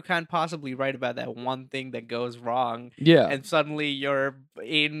can't possibly write about that one thing that goes wrong, Yeah. and suddenly you're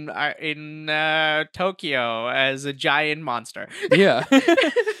in Tokyo as a giant monster. Yeah.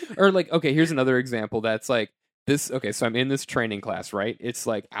 Or like, okay, here's another example that's like this. Okay, so I'm in this training class, right? It's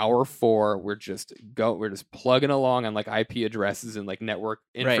like hour 4. We're just plugging along on like IP addresses and like network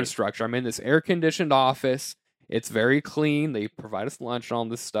infrastructure. I'm in this air conditioned office. It's very clean. They provide us lunch and all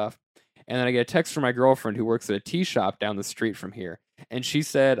this stuff. And then I get a text from my girlfriend who works at a tea shop down the street from here. And she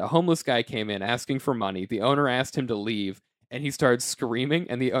said a homeless guy came in asking for money. The owner asked him to leave. And he started screaming,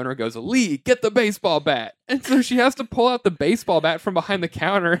 and the owner goes, "Lee, get the baseball bat." And so she has to pull out the baseball bat from behind the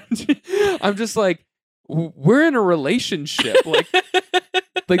counter. I'm just like, we're in a relationship.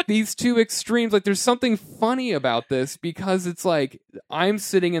 Like these two extremes. Like, there's something funny about this because it's like I'm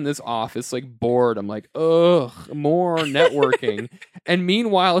sitting in this office, like bored. I'm like, ugh, more networking. And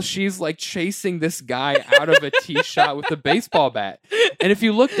meanwhile, she's like chasing this guy out of a tea shop with a baseball bat. And if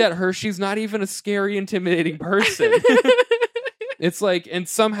you looked at her, she's not even a scary, intimidating person. It's like, and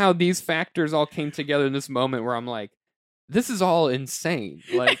somehow these factors all came together in this moment where I'm like, this is all insane.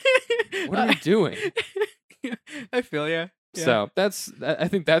 Like, what are we doing? I feel you. Yeah. So I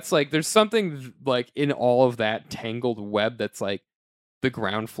think that's like, there's something like in all of that tangled web that's like the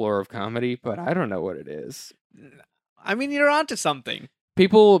ground floor of comedy, but I don't know what it is. I mean, you're onto something.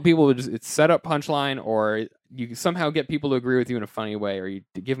 People would just, it's set up punchline, or you somehow get people to agree with you in a funny way, or you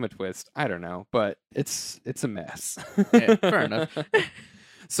give them a twist. I don't know, but it's a mess. Yeah, fair enough.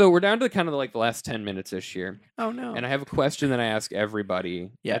 So we're down to kind of like the last 10 minutes ish here. Oh no. And I have a question that I ask everybody at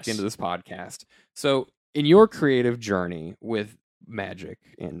Yes. the end of this podcast. So in your creative journey with magic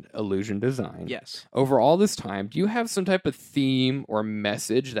and illusion design, Yes. over all this time, do you have some type of theme or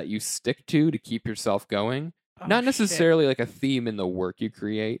message that you stick to keep yourself going? Oh, Not shit. necessarily like a theme in the work you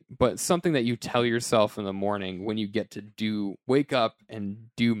create, but something that you tell yourself in the morning when you get to wake up and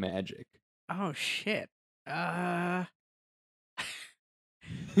do magic. Oh shit.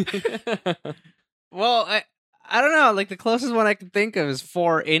 Well, I don't know. Like, the closest one I can think of is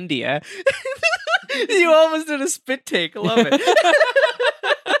For India. You almost did a spit take. Love it.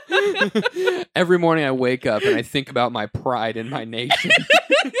 Every morning I wake up and I think about my pride in my nation.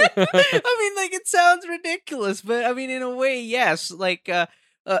 I mean, like, it sounds ridiculous, but I mean, in a way, yes. Like,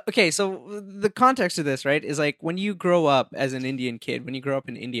 okay, so the context of this, right, is like when you grow up as an Indian kid, when you grow up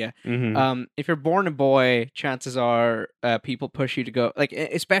in India, Mhm. if you're born a boy, chances are people push you to go, like,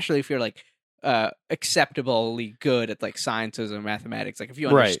 especially if you're like acceptably good at like sciences or mathematics, like if you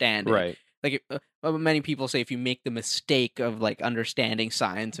understand it. Right. Like, many people say if you make the mistake of like understanding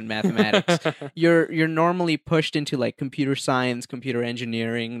science and mathematics, you're normally pushed into like computer science, computer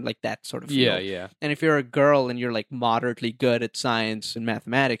engineering, like that sort of field. Yeah. And if you're a girl and you're like moderately good at science and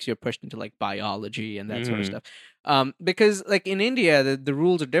mathematics, you're pushed into like biology and that sort of Mhm. stuff. Because like in India, the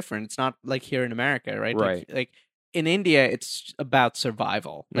rules are different. It's not like here in America, right? Right. Like in India, it's about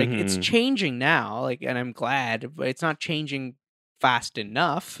survival. Like, it's Mhm. changing now, like, and I'm glad, but it's not changing fast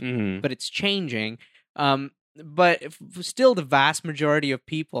enough. Mhm. But it's changing. But still, the vast majority of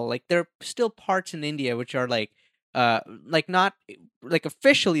people, like, there are still parts in India which are like not like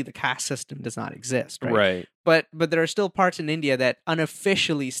officially the caste system does not exist, right? Right. But there are still parts in India that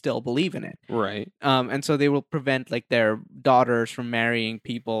unofficially still believe in it. Right. And so they will prevent like their daughters from marrying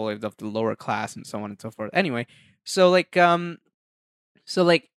people of the lower class and so on and so forth. Anyway, so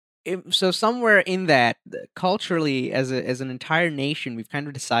somewhere in that, culturally, as an entire nation, we've kind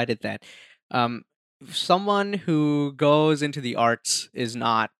of decided that someone who goes into the arts is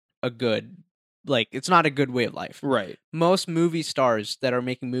not a good, like, it's not a good way of life. Right. Most movie stars that are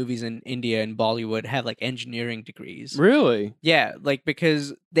making movies in India and Bollywood have like engineering degrees. Really? Yeah, like,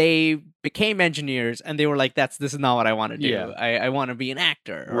 because they became engineers and they were like, this is not what I want to do. Yeah. I want to be an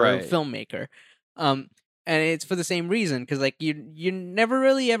actor or Right. a filmmaker. And it's for the same reason, because like you're never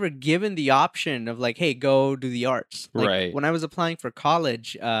really ever given the option of like, hey, go do the arts. Like, Right. when I was applying for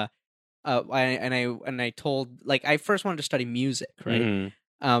college, I told, like, I first wanted to study music, right?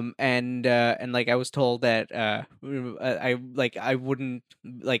 Mhm. And like I was told that I wouldn't,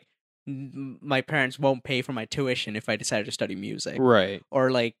 like, my parents won't pay for my tuition if I decided to study music, Right.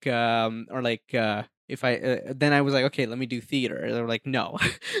 or like if I then I was like, okay, let me do theater. They were like, no,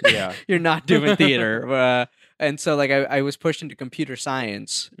 Yeah. you're not doing theater. And so like I was pushed into computer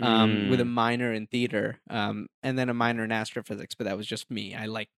science with a minor in theater and then a minor in astrophysics, but that was just me. I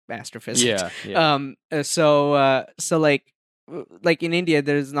like astrophysics. Yeah. So like in India,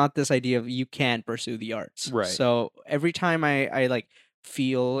 there's not this idea of you can't pursue the arts. Right. So every time I like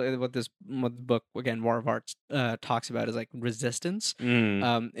feel what the book again, War of Arts, talks about is like resistance.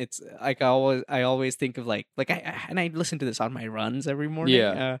 It's like I always think of like I listen to this on my runs every morning.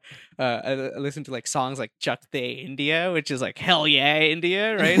 Yeah. I listen to like songs like Chak De India, which is like hell yeah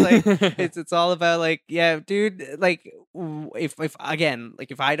India, right? Like it's all about like, yeah, dude, like if again,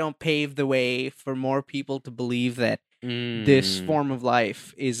 like if I don't pave the way for more people to believe that this form of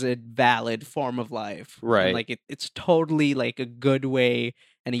life is a valid form of life, Right. and like it's totally like a good way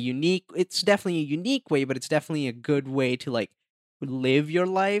and it's definitely a unique way, but it's definitely a good way to like live your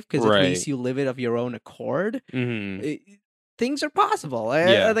life, because at least you live it of your own accord. Things are possible.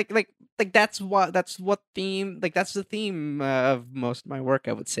 Yeah. Like that's the theme of most of my work,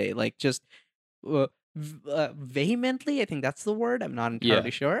 I would say. Like just vehemently, I think that's the word, I'm not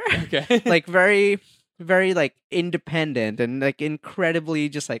entirely sure. Okay. Like very very like independent and like incredibly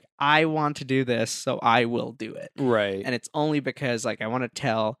just like, I want to do this, so I will do it. Right. And it's only because like I want to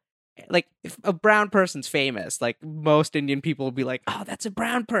tell, like if a brown person's famous, like most Indian people will be like, oh, that's a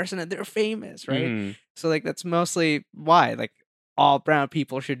brown person and they're famous, right? So like that's mostly why like all brown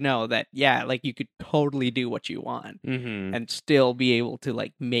people should know that, yeah, like you could totally do what you want and still be able to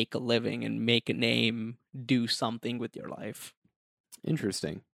like make a living and make a name, do something with your life.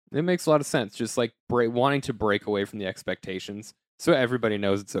 Interesting. It makes a lot of sense. Just like wanting to break away from the expectations, so everybody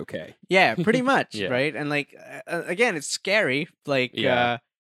knows it's okay. Yeah, pretty much, Yeah. right? And like again, it's scary. Like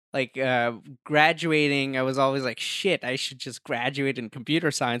graduating, I was always like, shit, I should just graduate in computer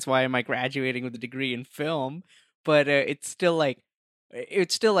science. Why am I graduating with a degree in film? But it's still like,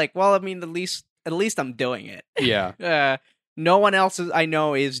 well, I mean, at least I'm doing it. Yeah. No one else I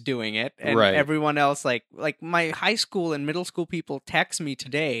know is doing it, and Right. everyone else, like my high school and middle school people text me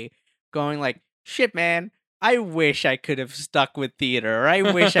today going like, shit, man, I wish I could have stuck with theater, or I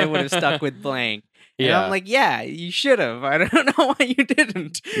wish I would have stuck with blank. And Yeah. I'm like, yeah, you should have. I don't know why you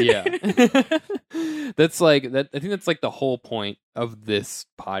didn't. Yeah. That's like that. I think that's like the whole point of this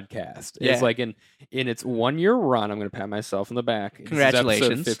podcast. Yeah. It's like in its 1 year run, I'm going to pat myself on the back. This is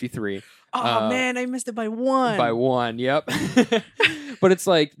Congratulations. episode 53. Oh man, I missed it by one. By one, yep. But it's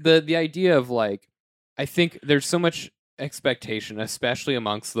like the idea of like, I think there's so much expectation, especially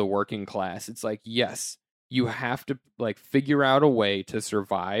amongst the working class. It's like, yes, you have to like figure out a way to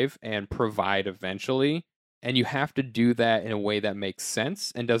survive and provide eventually, and you have to do that in a way that makes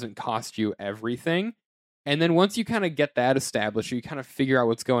sense and doesn't cost you everything. And then once you kind of get that established, you kind of figure out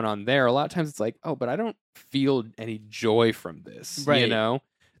what's going on there. A lot of times it's like, oh, but I don't feel any joy from this, Right. you know?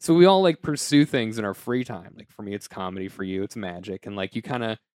 So we all like pursue things in our free time. Like for me, it's comedy. For you, it's magic. And like you kind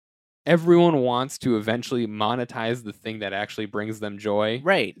of, everyone wants to eventually monetize the thing that actually brings them joy.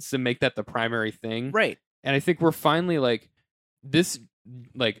 Right. So make that the primary thing. Right. And I think we're finally like this,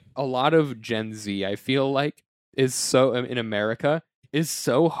 like a lot of Gen Z, I feel like, is so in America is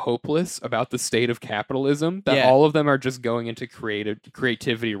so hopeless about the state of capitalism that all of them are just going into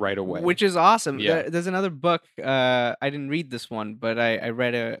creativity right away. Which is awesome. Yeah. There's another book. I didn't read this one, but I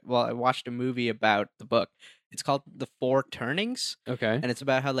watched a movie about the book. It's called The Four Turnings. Okay. And it's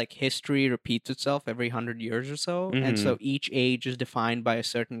about how like history repeats itself every 100 years or so. And so each age is defined by a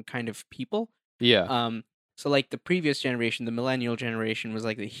certain kind of people. Yeah. So like the previous generation, the millennial generation, was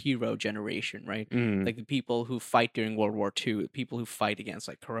like the hero generation, right? Like the people who fight during World War II, the people who fight against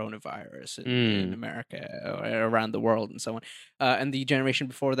like coronavirus in America or around the world and so on. And the generation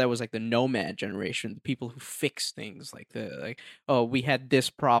before that was like the nomad generation, the people who fix things, oh, we had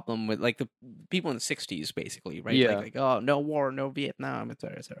this problem with like the people in the 60s basically, right? Yeah. Like oh, no war, no Vietnam,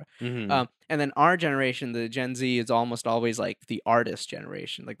 etc., etc. And then our generation, the Gen Z, is almost always like the artist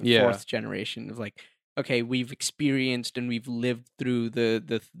generation, like the fourth generation of like, okay, we've experienced and we've lived through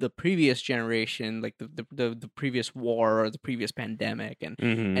the previous generation, like the previous war or the previous pandemic,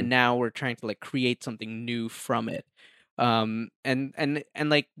 and now we're trying to like create something new from it. And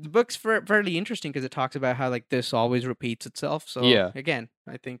like the book's fairly interesting because it talks about how like this always repeats itself. So again,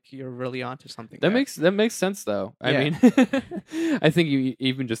 I think you're really onto something. That makes sense though. I mean, I think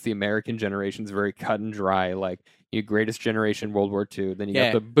even just the American generation is very cut and dry. Like your greatest generation, World War II. Then you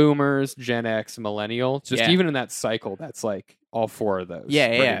got the Boomers, Gen X, Millennial. Just even in that cycle, that's like all four of those.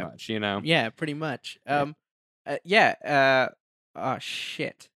 Pretty much, you know. Yeah, pretty much. Oh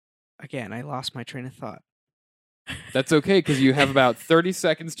shit! Again, I lost my train of thought. That's okay, because you have about 30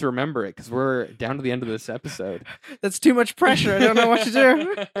 seconds to remember it, because we're down to the end of this episode. That's too much pressure. I don't know what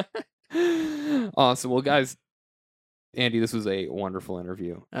to do. Awesome. Well, guys, Andy, this was a wonderful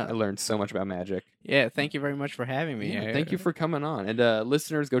interview. Oh. I learned so much about magic. Yeah, thank you very much for having me. Yeah, thank you for coming on. And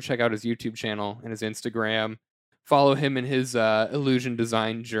listeners, go check out his YouTube channel and his Instagram. Follow him in his illusion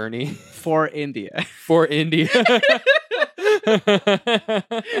design journey For India. for India.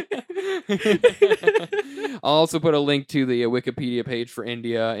 I'll also put a link to the Wikipedia page for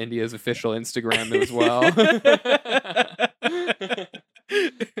India, India's official Instagram as well.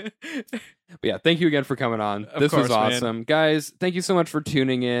 But yeah, thank you again for coming on. This was awesome. Guys, thank you so much for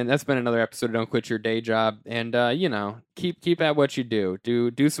tuning in. That's been another episode of Don't Quit Your Day Job. And keep at what you do.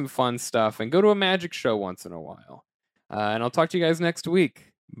 Do some fun stuff and go to a magic show once in a while. And I'll talk to you guys next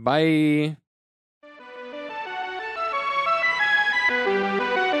week. Bye.